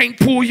God can't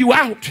pull you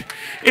out.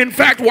 In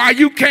fact, while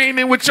you came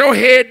in with your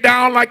head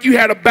down like you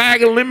had a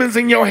bag of lemons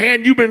in your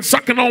hand, you've been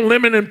sucking on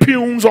lemon and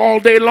fumes all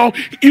day long,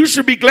 you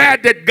should be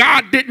glad that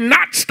God did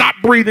not stop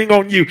breathing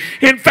on you.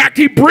 In fact,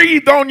 he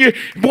breathed on you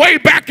way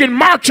back in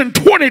March in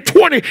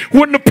 2020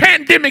 when the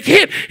pandemic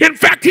hit. In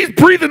fact, he's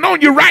breathing on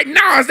you right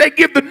now as they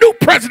give the new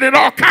president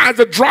all kinds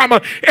of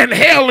drama and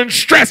hell and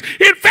stress.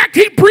 In fact,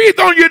 he breathed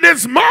on you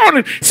this morning.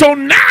 So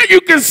now you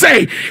can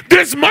say,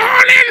 this morning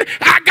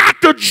I got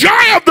the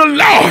joy of the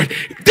Lord.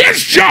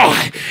 This joy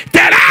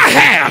that I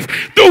have,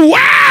 the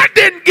world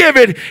didn't give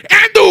it,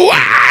 and the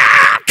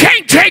world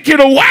can't take it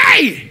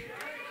away.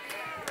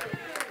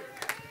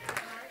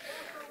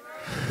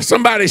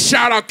 Somebody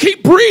shout out,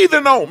 keep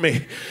breathing on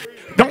me.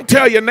 Don't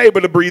tell your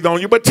neighbor to breathe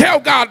on you, but tell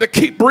God to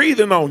keep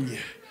breathing on you.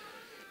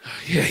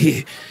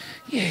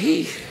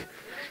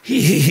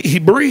 He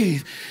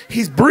breathed.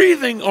 He's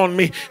breathing on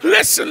me.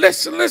 Listen.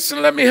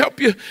 Let me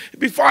help you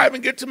before I even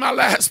get to my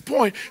last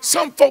point.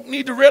 Some folk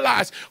need to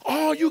realize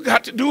all you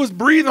got to do is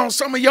breathe on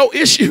some of your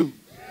issue.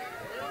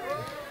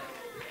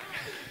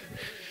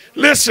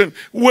 Listen,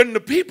 when the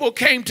people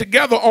came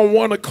together on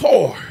one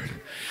accord,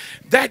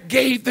 that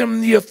gave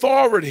them the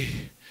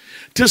authority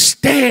to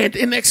stand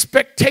in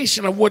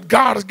expectation of what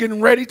God is getting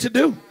ready to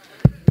do.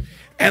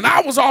 And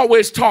I was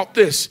always taught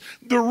this.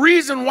 The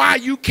reason why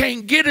you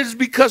can't get it is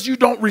because you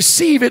don't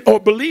receive it or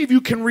believe you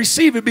can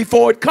receive it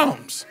before it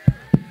comes.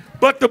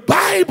 But the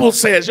Bible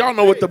says, y'all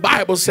know what the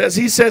Bible says.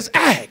 He says,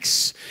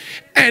 ask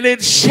and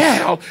it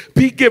shall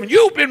be given.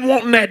 You've been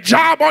wanting that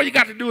job. All you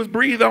got to do is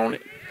breathe on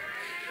it.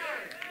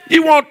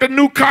 You want the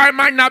new car. It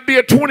might not be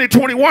a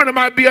 2021. It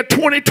might be a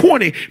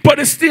 2020. But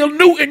it's still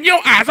new in your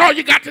eyes. All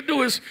you got to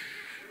do is,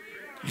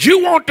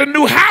 you want the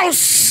new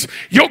house.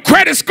 Your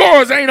credit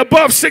scores ain't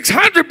above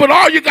 600. But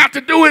all you got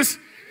to do is,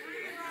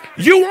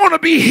 you want to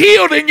be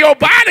healed in your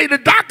body. The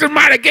doctor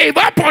might have gave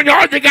up on you.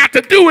 All you got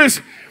to do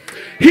is,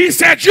 he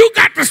said, you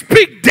got to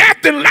speak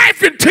death and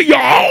life into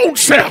your own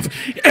self.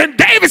 And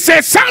David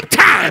said,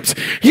 sometimes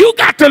you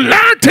got to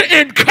learn to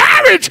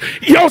encourage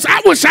yours.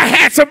 I wish I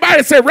had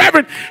somebody say,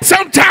 Reverend,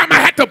 sometimes I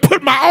had to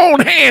put my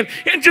own hand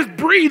and just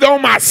breathe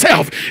on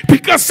myself,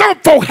 because some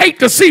folk hate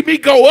to see me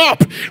go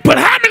up. But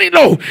how many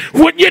know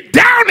when you're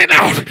down and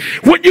out,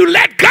 when you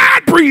let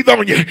God breathe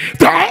on you,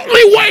 the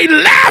only way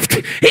left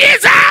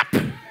is up?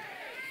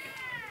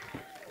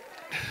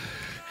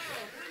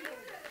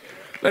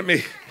 Let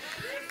me...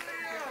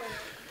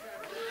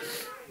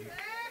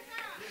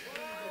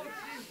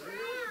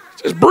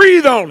 just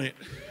breathe on it.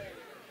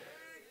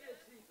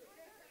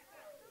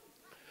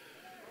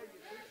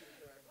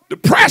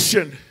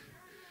 Depression,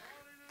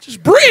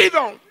 just breathe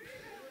on it.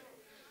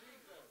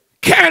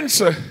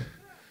 Cancer,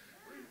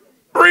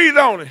 breathe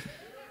on it.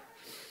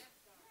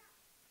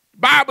 The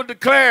Bible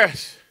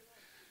declares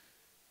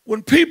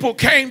when people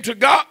came to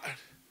God,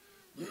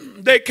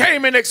 they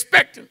came in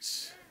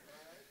expectance.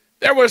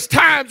 There was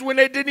times when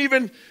they didn't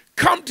even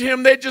come to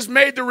him. They just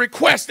made the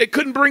request. They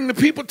couldn't bring the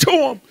people to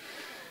him.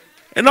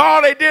 And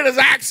all they did is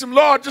ask him,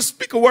 Lord, just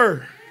speak a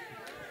word.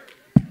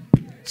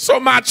 So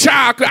my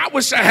child, I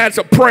wish I had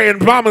some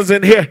praying mamas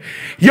in here.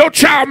 Your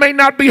child may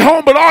not be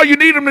home, but all you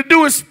need him to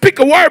do is speak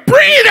a word.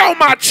 Breathe on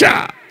my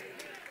child.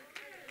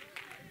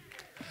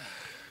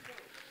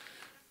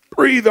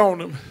 Breathe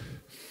on him.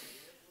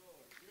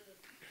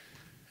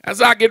 As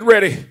I get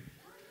ready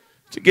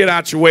to get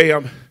out your way,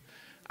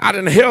 I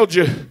done held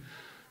you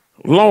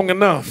long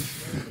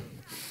enough.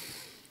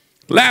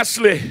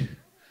 Lastly,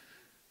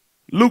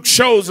 Luke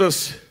shows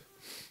us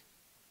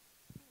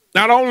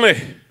not only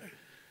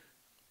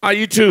are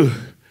you to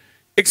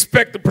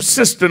expect a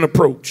persistent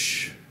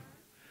approach.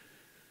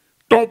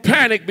 Don't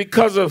panic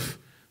because of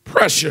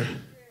pressure.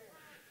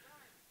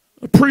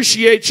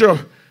 Appreciate your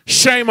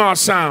Shema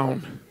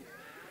sound.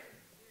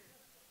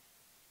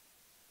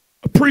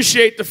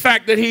 Appreciate the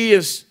fact that he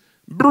has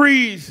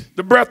breathed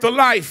the breath of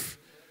life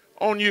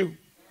on you.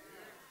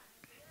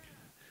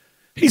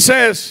 He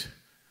says,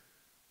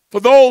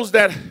 for those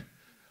that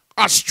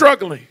are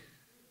struggling,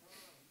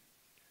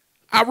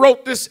 I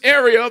wrote this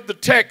area of the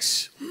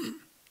text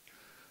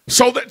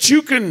so that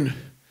you can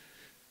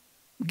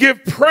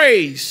give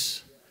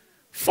praise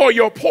for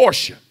your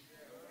portion.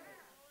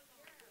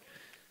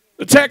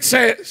 The text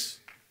says,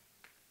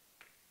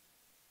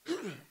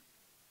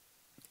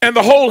 and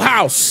the whole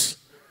house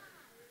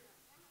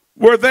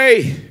where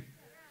they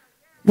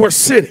were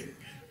sitting.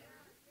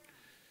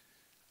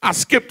 I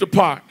skipped a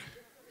part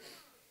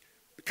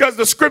because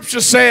the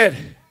scripture said,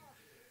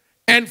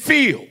 and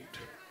filled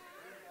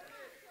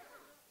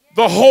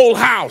the whole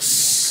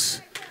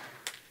house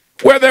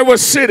where they were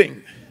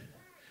sitting.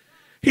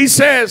 He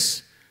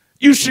says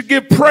you should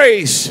give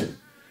praise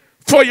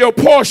for your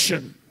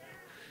portion,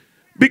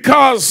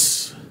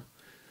 because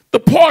the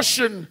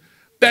portion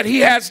that he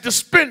has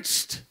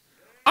dispensed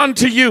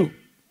unto you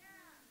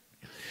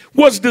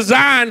was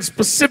designed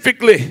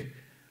specifically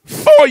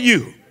for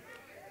you.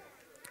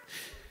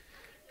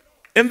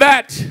 And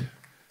that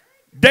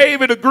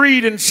David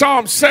agreed in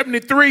Psalm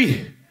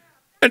 73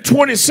 and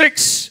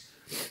 26.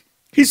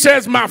 He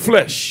says, my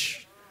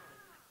flesh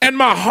and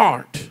my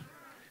heart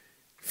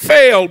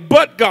fail,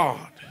 but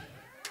God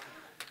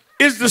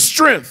is the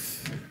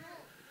strength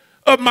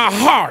of my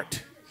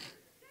heart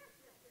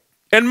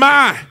and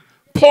my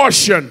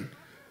portion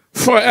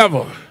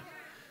forever.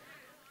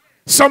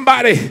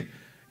 Somebody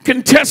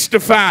can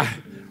testify,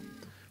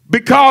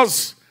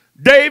 because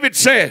David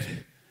said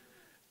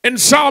in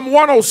Psalm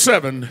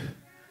 107,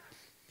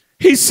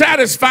 he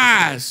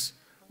satisfies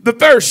the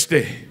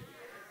thirsty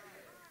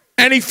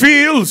and he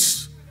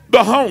feels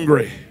the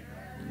hungry,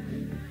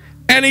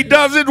 and he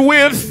does it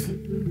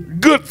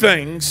with good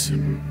things.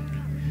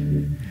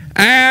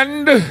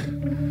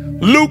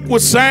 And Luke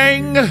was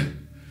saying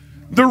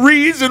the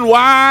reason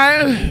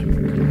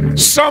why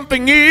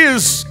something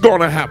is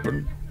going to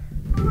happen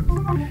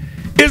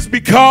is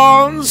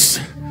because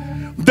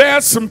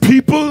there's some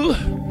people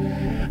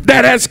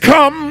that has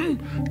come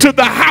to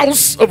the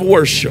house of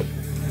worship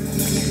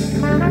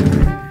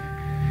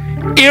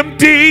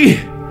empty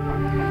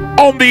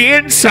on the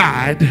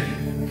inside,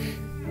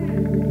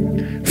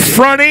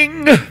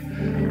 fronting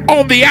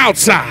on the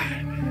outside.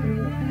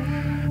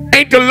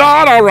 Ain't the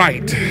Lord all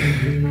right?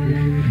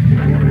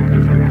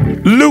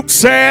 Luke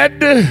said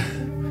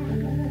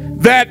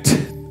that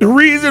the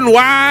reason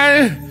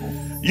why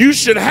you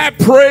should have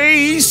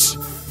praise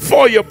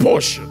for your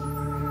portion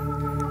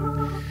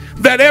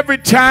that every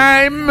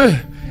time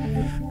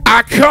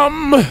I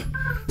come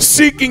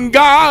seeking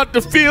God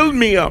to fill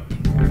me up,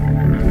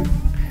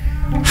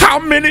 how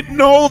many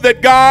know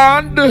that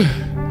God,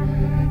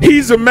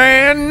 He's a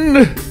man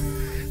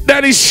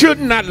that He should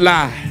not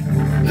lie?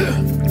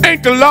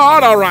 Ain't the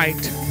Lord all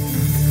right?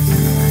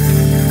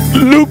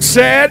 Luke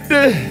said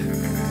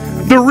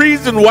the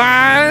reason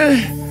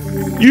why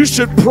you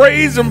should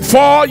praise Him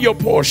for your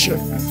portion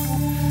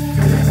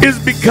is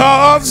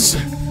because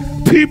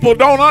people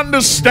don't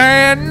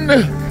understand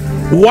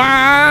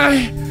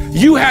why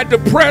you had to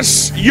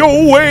press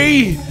your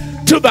way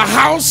to the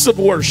house of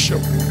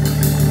worship.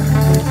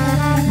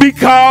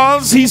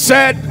 Because he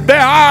said there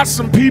are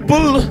some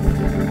people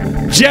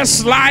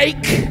just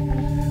like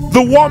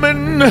the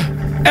woman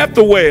at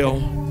the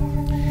well.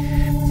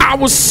 I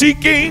was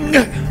seeking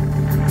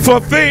for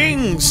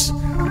things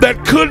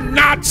that could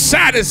not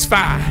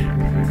satisfy.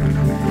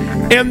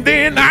 And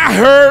then I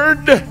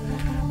heard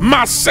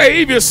my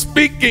Savior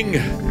speaking,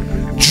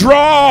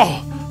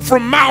 draw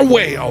from my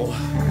well,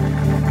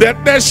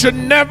 that there should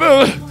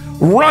never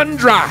run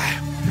dry.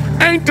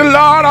 Ain't the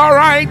Lord all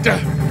right?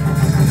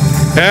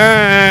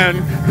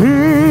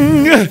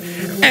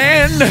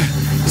 And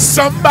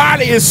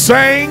somebody is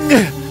saying,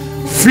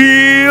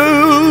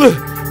 fill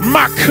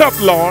my cup,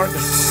 Lord.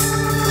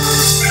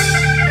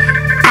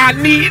 I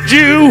need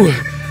you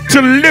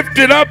to lift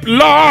it up,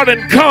 Lord,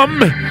 and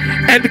come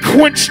and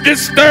quench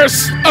this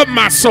thirst of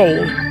my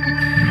soul.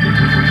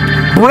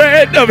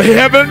 Bread of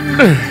heaven,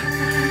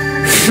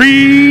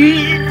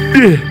 feed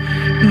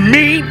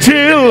me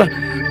till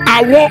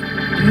I want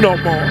no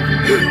more.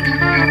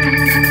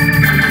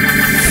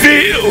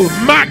 Fill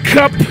my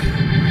cup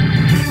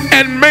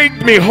and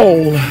make me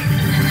whole.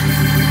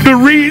 The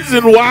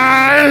reason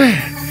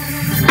why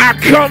I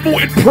come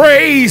with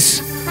praise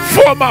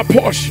for my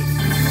portion,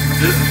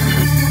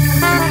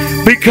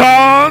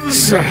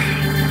 because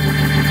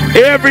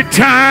every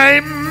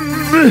time,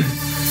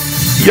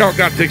 y'all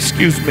got to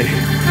excuse me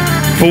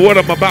for what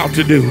I'm about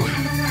to do.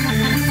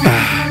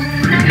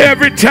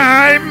 Every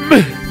time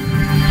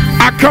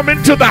I come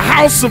into the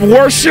house of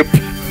worship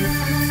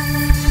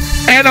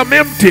and I'm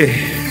empty,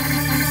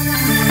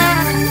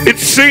 it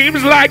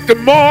seems like the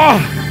more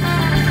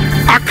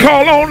I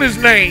call on His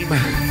name,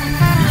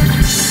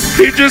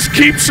 He just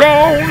keeps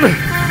on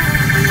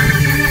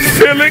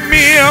filling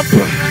me up.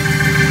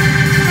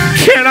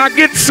 Can I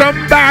get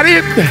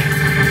somebody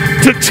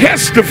to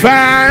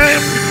testify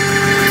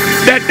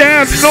that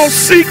there's no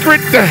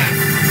secret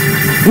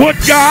what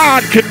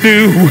God can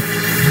do?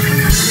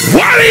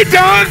 What He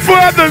done for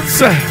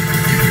others,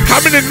 how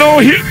many know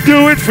He'll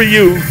do it for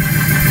you?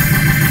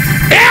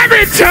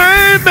 Every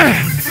time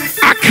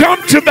I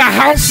come to the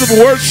house of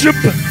worship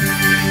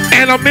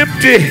and I'm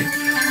empty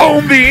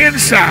on the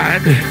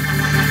inside,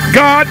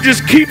 God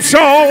just keeps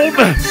on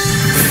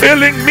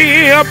filling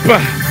me up.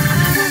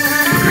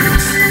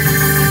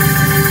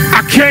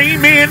 I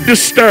came in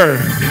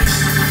disturbed,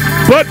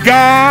 but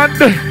God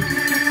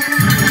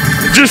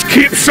just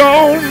keeps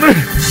on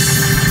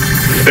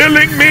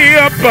filling me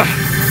up.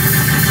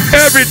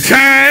 Every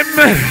time,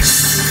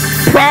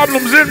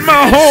 problems in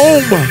my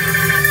home,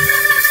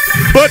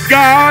 but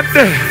God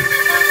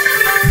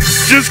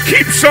just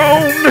keeps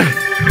on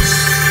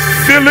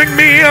filling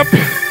me up.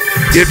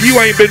 If you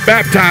ain't been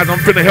baptized, I'm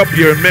finna help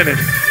you in a minute.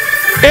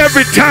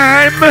 Every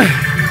time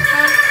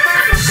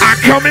I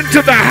come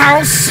into the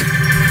house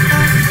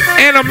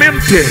and I'm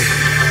empty,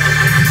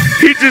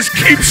 He just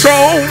keeps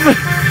on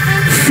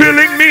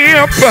filling me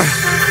up.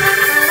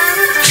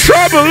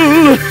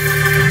 Trouble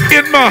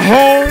in my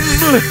home.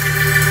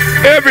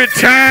 Every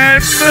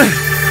time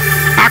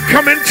I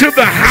come into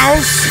the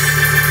house,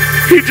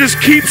 He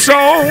just keeps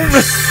on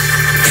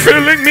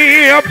filling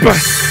me up.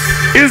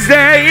 Is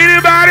there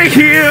anybody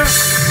here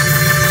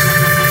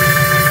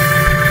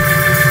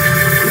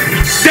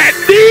that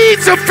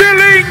needs a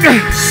filling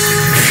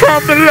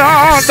from the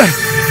Lord?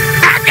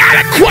 I got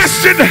a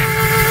question.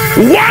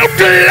 Won't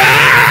the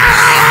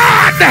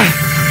Lord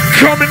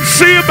come and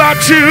see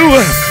about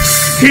you?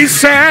 He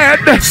said,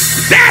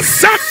 there's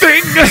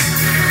something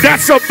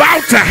that's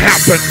about to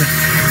happen.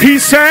 He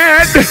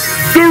said,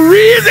 the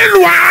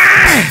reason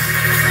why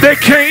they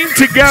came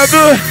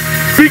together,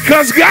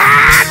 because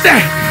God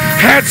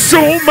had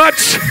so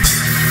much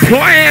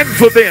planned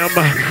for them.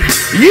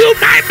 You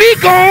might be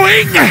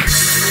going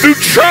through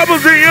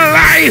troubles in your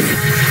life.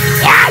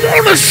 I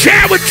want to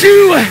share with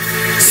you,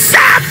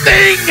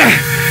 something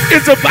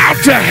is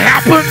about to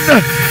happen.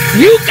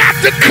 You got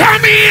to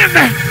come in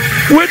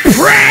with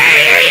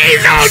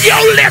praise on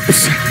your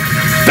lips,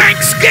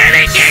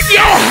 thanksgiving in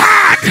your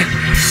heart.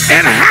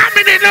 And how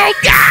many know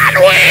God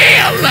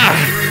will?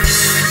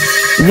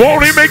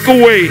 Won't He make a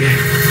way?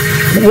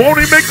 Won't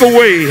He make a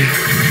way?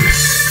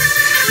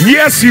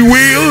 Yes, He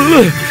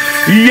will.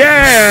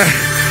 Yeah.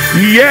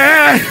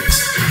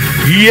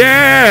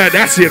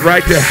 That's it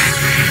right there.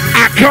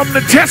 I come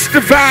to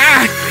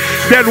testify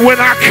that when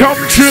I come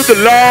to the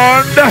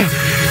Lord,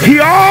 He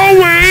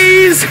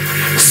always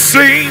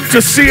seems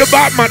to see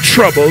about my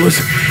troubles.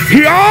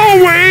 He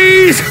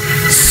always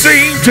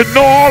seem to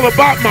know all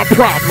about my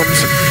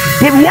problems.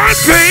 But one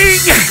thing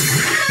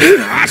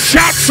I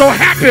shout so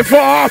happy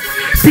for,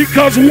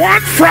 because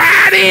one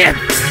Friday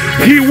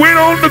he went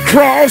on the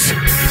cross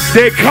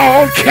they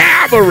called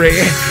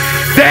Calvary.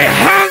 They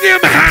hung him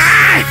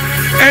high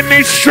and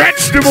they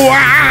stretched him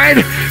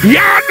wide.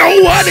 Y'all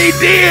know what he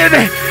did?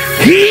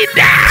 He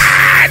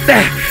died.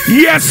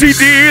 Yes, he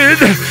did.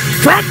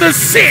 From the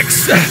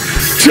 6th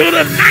to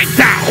the 9th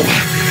hour.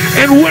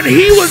 And when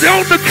he was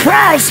on the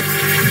cross,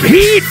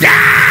 he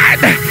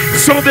died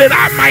so that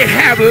I might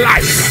have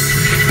life.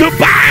 The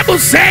Bible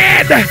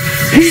said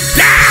he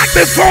died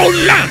before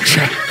lunch.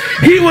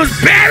 He was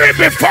buried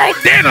before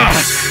dinner.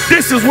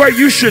 This is where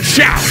you should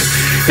shout.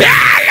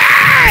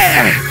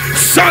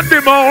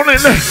 Sunday morning,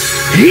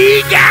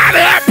 he got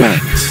up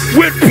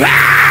with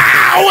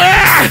power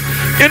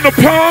in the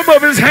palm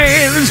of his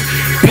hands,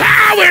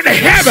 power in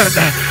heaven,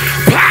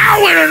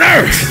 power in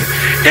earth,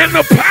 in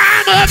the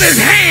palm of his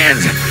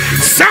hands.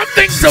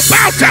 Something's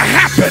about to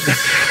happen.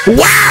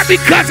 Why?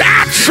 Because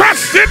I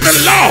trust in the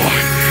Lord.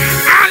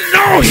 I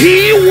know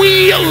he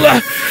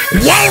will.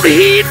 Won't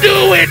he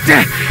do it?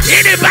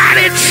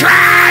 Anybody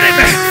tried him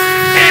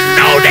and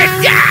know that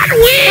God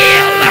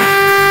will?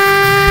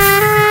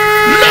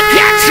 Look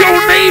at your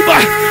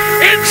neighbor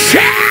and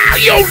tell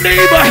your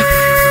neighbor,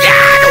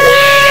 God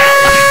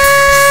will.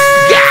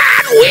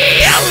 God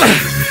will.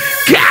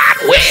 God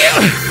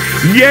will.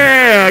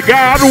 Yeah,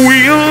 God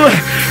will.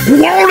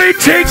 Won't he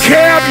take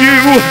care of you?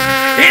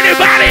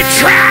 Anybody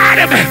tried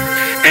him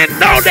and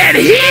know that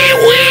he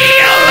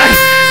will?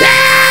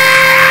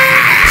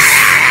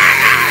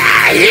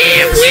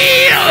 He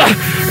will.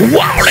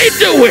 Won't he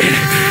do it?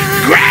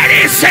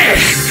 Granny said,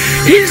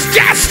 he's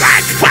just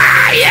like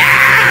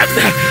fire.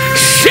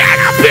 Shut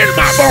up in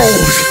my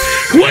bones.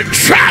 When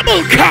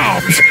trouble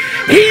comes,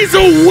 he's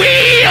a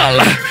wheel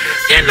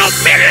in the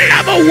middle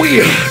of a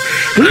wheel.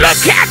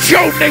 Look at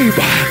your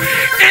neighbor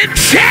and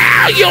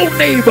tell your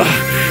neighbor,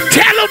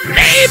 tell him,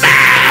 neighbor,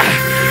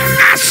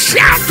 I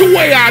shout the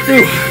way I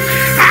do.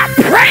 I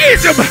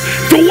praise him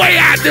the way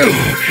I do.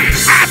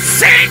 I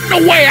sing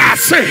the way I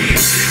sing.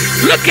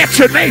 Look at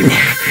your neighbor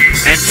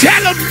and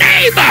tell him,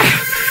 neighbor,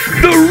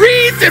 the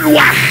reason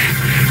why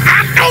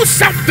I know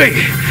something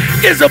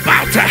is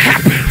about to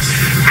happen.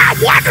 I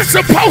wasn't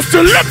supposed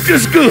to look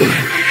this good.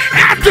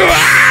 After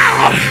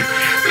all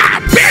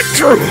I've been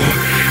through,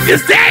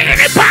 is there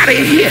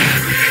anybody here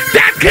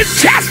that can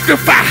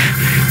testify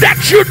that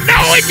you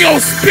know in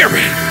your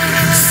spirit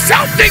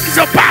something's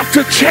about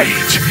to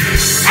change?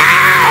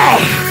 All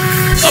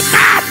of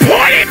my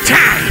appointed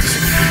times,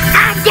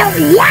 I'm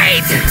gonna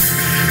wait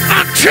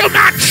until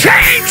my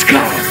change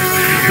comes.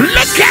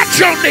 Look at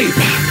your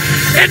neighbor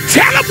and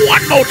tell him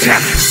one more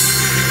time,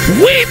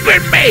 we've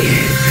been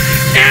made,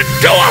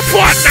 endure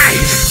for a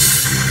night.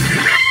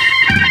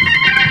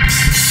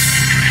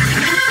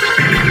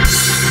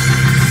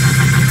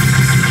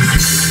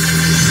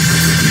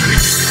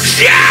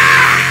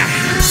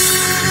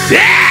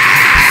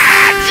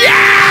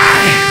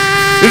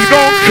 It's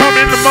gonna come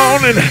in the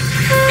morning.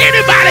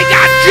 Anybody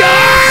got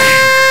joy?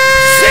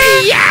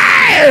 Say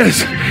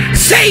yes.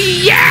 Say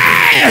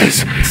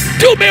yes.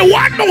 Do me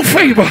one more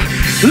favor.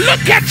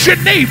 Look at your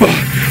neighbor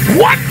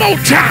one more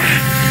time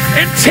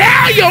and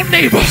tell your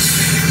neighbor,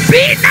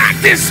 be not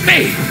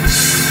dismayed.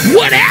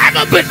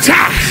 Whatever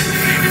betide.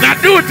 Now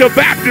do it the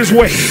Baptist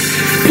way.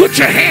 Put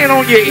your hand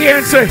on your ear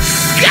and say,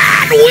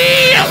 God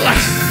will.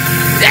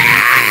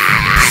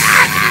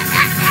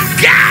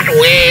 God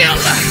will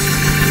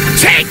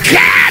take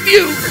care of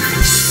you.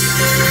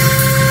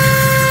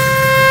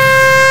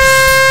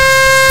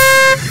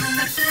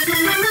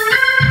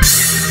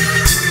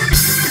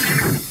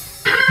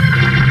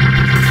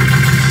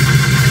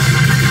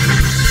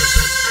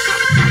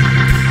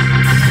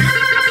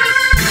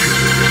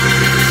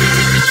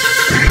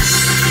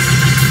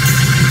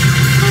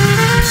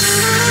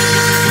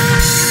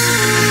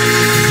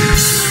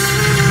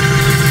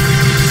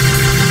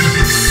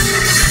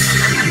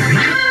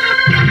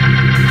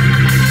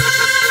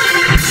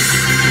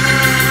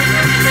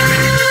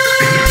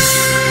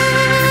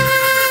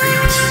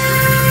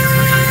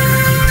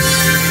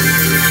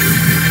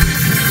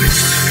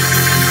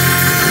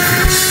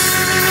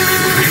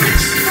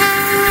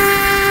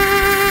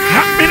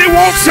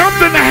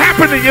 Something to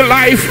happen in your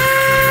life?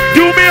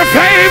 Do me a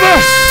favor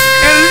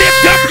and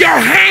lift up your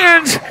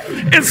hands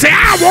and say,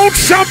 I want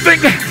something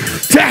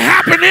to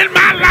happen in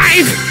my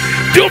life.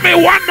 Do me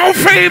one more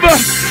favor.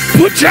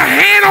 Put your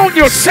hand on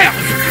yourself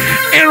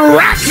and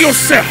rock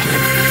yourself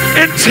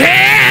and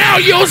tell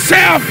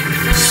yourself,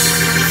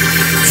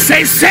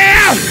 say,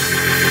 self,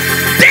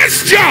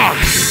 this joy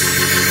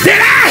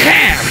that I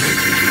have,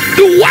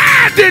 the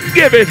world didn't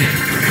give it,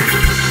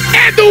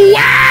 and the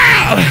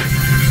world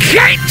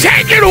can't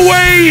take it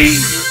away.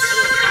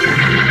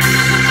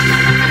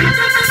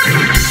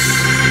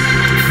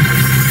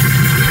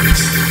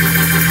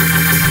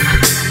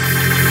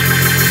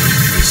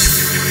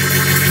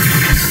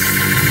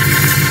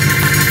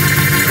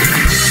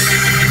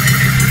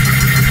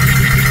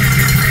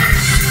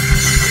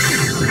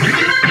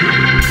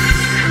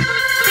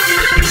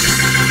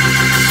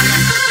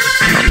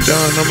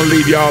 going to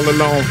leave y'all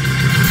alone.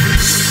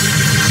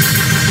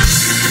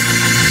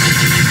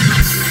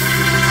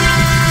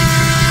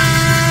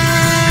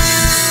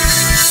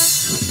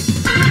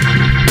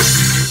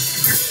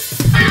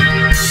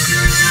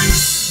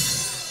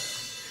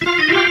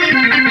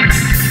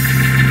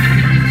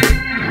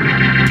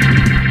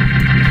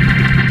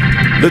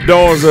 The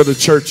doors of the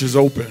church is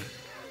open.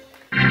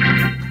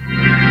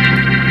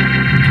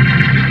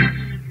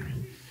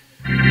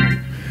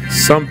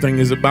 Something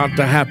is about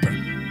to happen.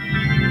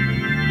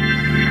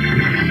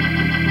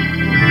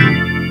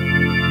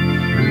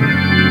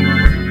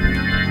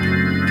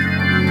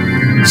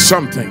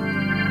 Something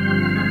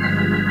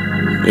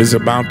is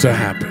about to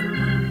happen.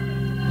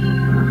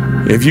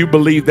 If you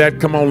believe that,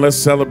 come on, let's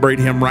celebrate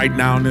him right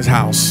now in this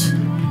house.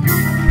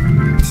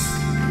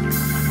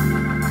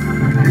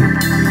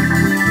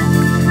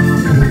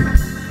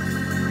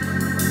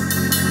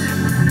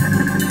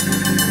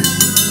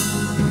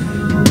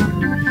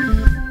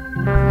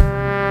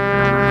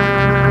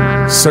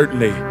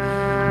 Certainly,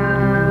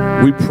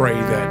 we pray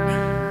that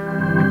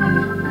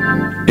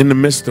in the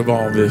midst of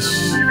all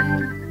this,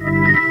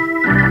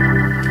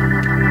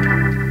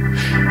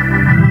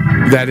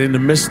 that in the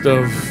midst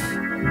of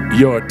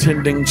your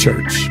attending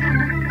church,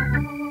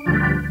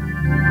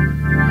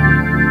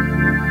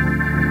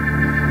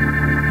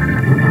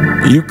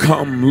 you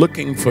come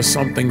looking for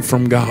something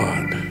from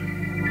God,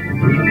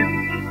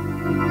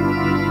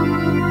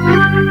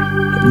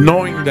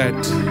 knowing that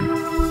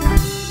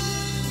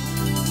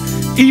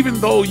even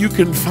though you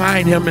can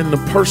find him in the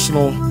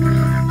personal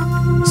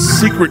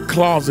secret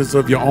closets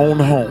of your own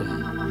home,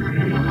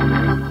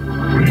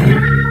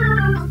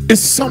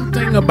 it's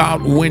something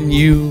about when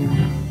you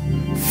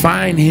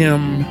find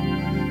him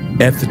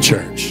at the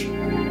church.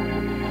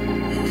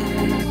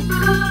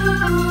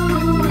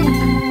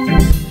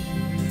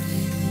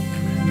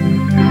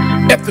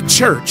 At the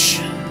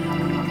church,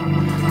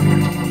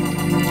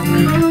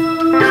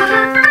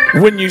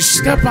 when you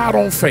step out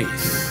on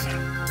faith,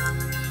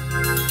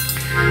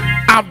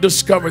 I've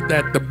discovered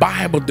that the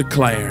Bible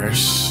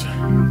declares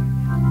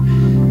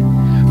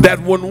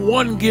that when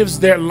one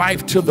gives their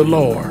life to the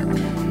Lord,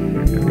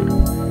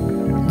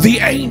 the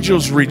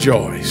angels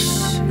rejoice.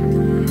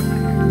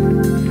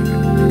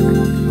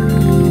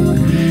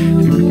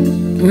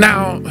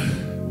 Now,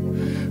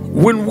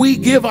 when we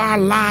give our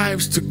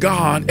lives to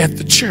God at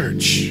the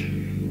church,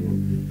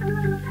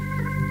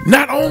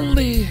 not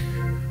only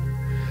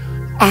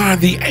are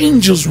the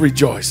angels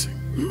rejoicing,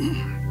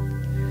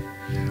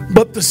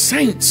 but the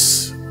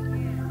saints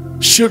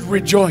should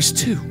rejoice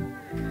too.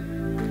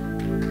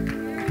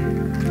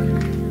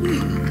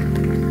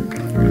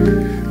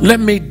 Let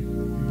me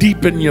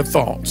deepen your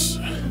thoughts.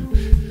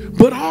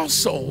 But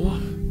also,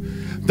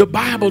 the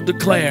Bible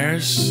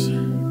declares,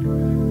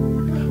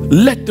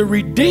 let the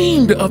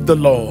redeemed of the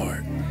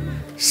Lord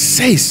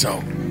say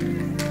so.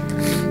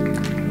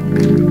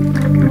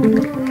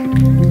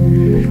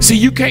 See,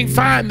 you can't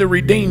find the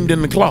redeemed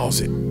in the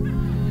closet.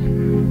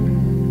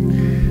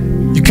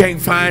 You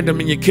can't find them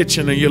in your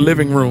kitchen or your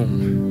living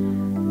room.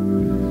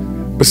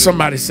 But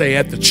somebody say,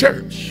 at the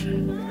church,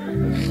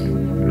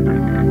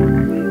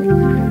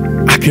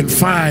 I can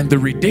find the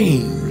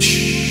redeemed.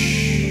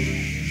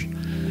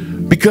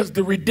 Because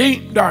the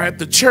redeemed are at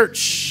the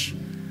church.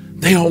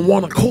 They on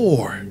one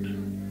accord.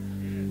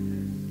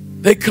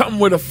 They come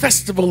with a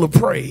festival of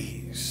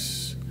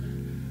praise.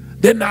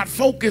 They're not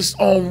focused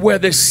on where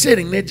they're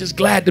sitting. They're just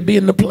glad to be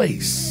in the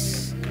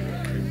place.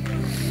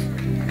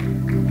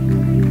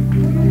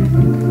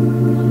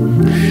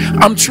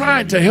 I'm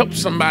trying to help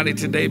somebody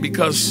today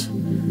because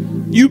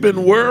you've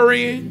been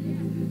worrying.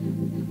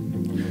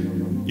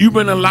 You've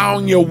been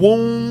allowing your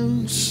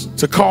wounds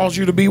to cause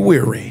you to be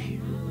weary.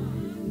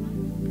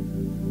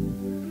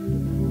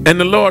 And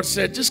the Lord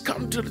said, just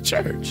come to the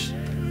church.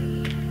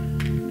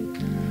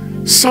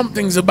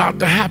 Something's about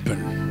to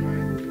happen.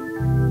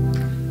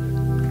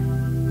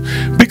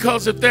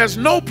 Because if there's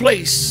no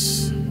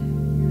place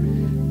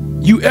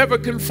you ever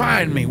can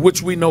find me,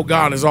 which we know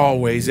God is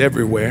always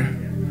everywhere,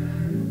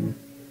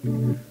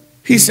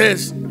 he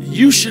says,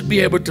 you should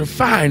be able to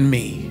find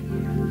me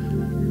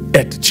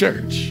at the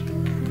church.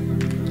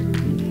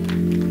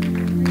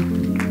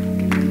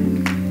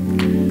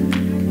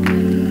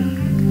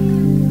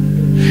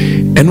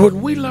 And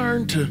when we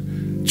learn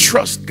to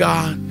trust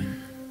God,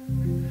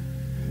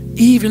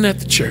 even at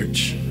the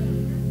church,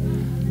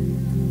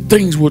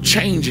 things will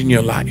change in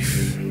your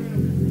life.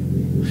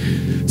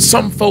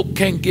 Some folk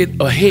can't get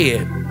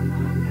ahead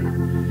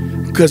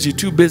because you're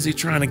too busy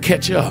trying to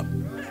catch up.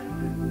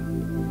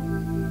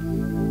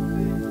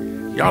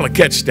 Y'all will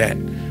catch that.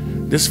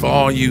 This for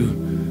all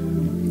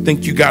you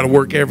think you got to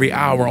work every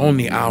hour on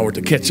the hour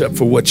to catch up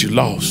for what you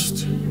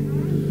lost.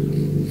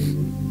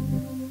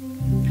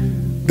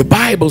 The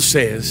Bible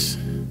says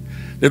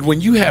that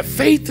when you have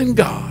faith in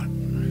God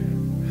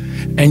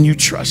and you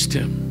trust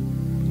him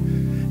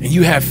and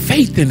you have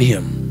faith in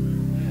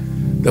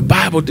him, the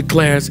Bible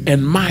declares,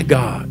 and my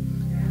God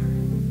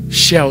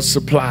shall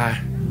supply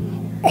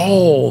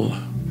all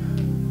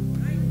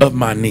of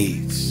my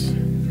needs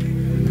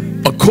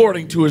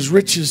according to his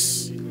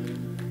riches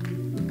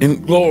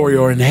in glory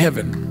or in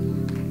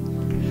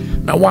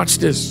heaven. Now watch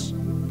this.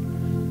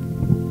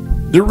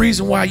 The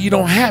reason why you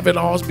don't have it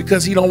all is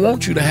because he don't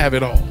want you to have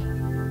it all.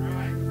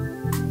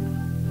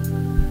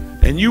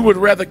 And you would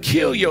rather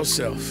kill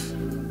yourself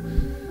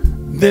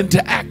than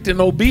to act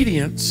in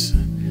obedience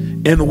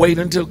and wait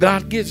until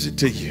God gives it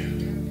to you.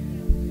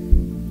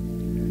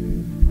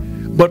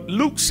 But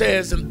Luke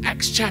says in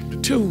Acts chapter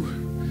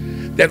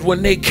 2 that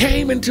when they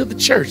came into the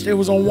church, they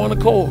was on one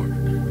accord.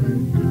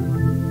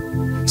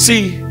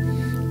 See,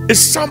 it's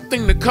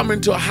something to come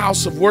into a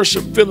house of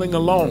worship feeling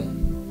alone.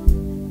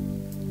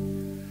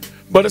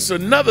 But it's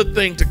another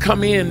thing to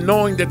come in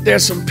knowing that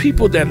there's some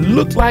people that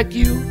look like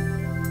you,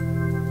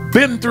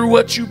 been through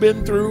what you've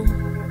been through,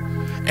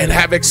 and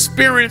have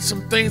experienced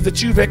some things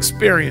that you've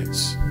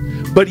experienced,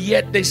 but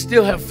yet they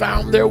still have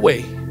found their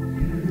way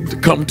to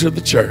come to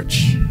the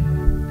church.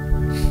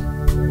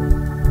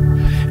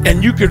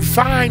 And you can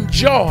find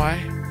joy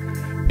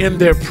in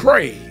their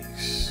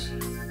praise,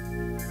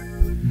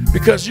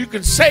 because you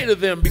can say to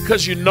them,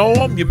 because you know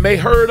them, you may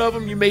heard of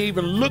them, you may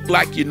even look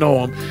like you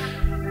know them,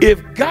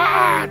 if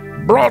God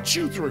brought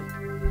you through,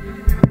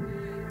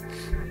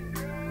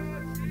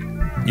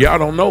 y'all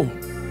don't know.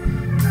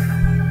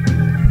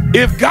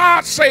 If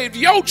God saved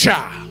your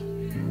child,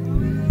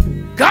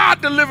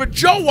 God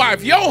delivered your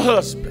wife, your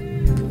husband,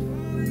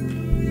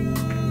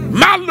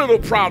 my little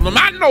problem,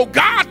 I know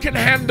God can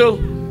handle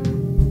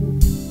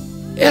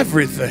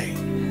everything.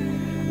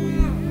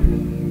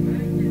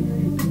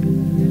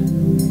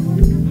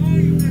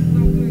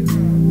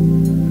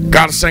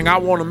 God is saying, I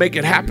want to make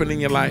it happen in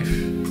your life.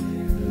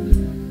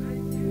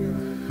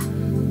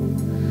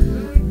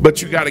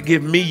 But you got to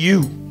give me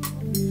you,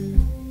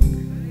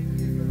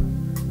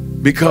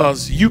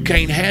 because you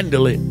can't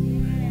handle it.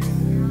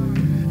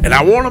 And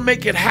I want to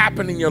make it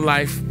happen in your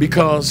life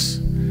because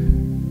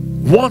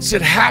once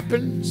it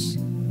happens,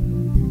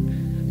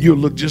 you'll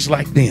look just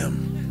like them.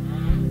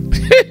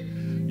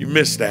 You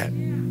missed that.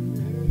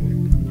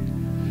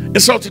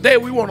 And so today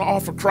we want to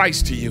offer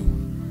Christ to you,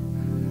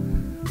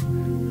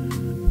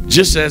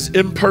 just as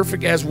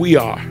imperfect as we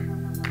are.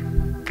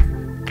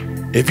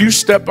 If you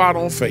step out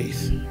on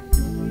faith,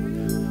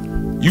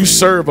 you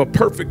serve a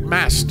perfect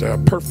master, a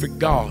perfect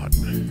God.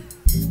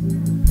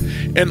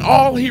 And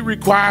all he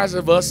requires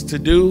of us to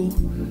do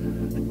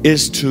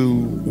is to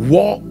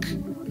walk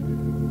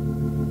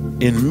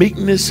in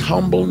meekness,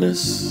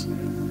 humbleness,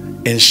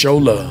 and show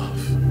love.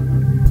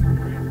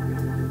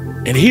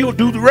 And he'll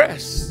do the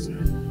rest.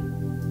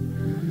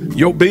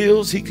 Your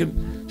bills, he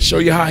can show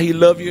you how he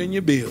loves you in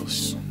your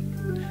bills.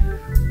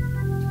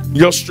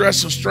 Your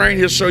stress and strain,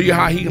 he'll show you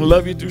how he can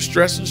love you through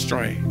stress and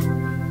strain.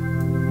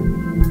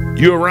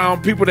 You're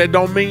around people that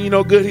don't mean you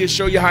no good, he'll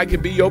show you how he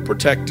can be your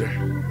protector.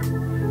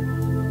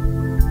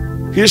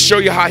 He'll show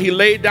you how he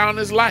laid down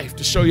his life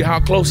to show you how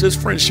close his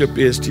friendship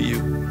is to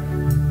you.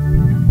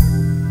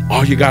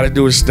 All you got to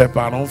do is step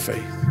out on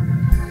faith.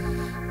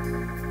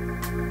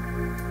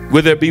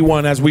 Will there be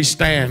one as we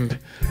stand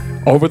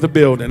over the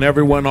building,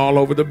 everyone all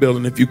over the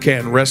building, if you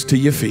can, rest to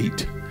your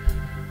feet.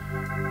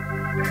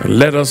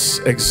 Let us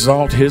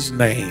exalt his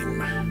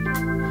name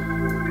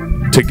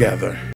together.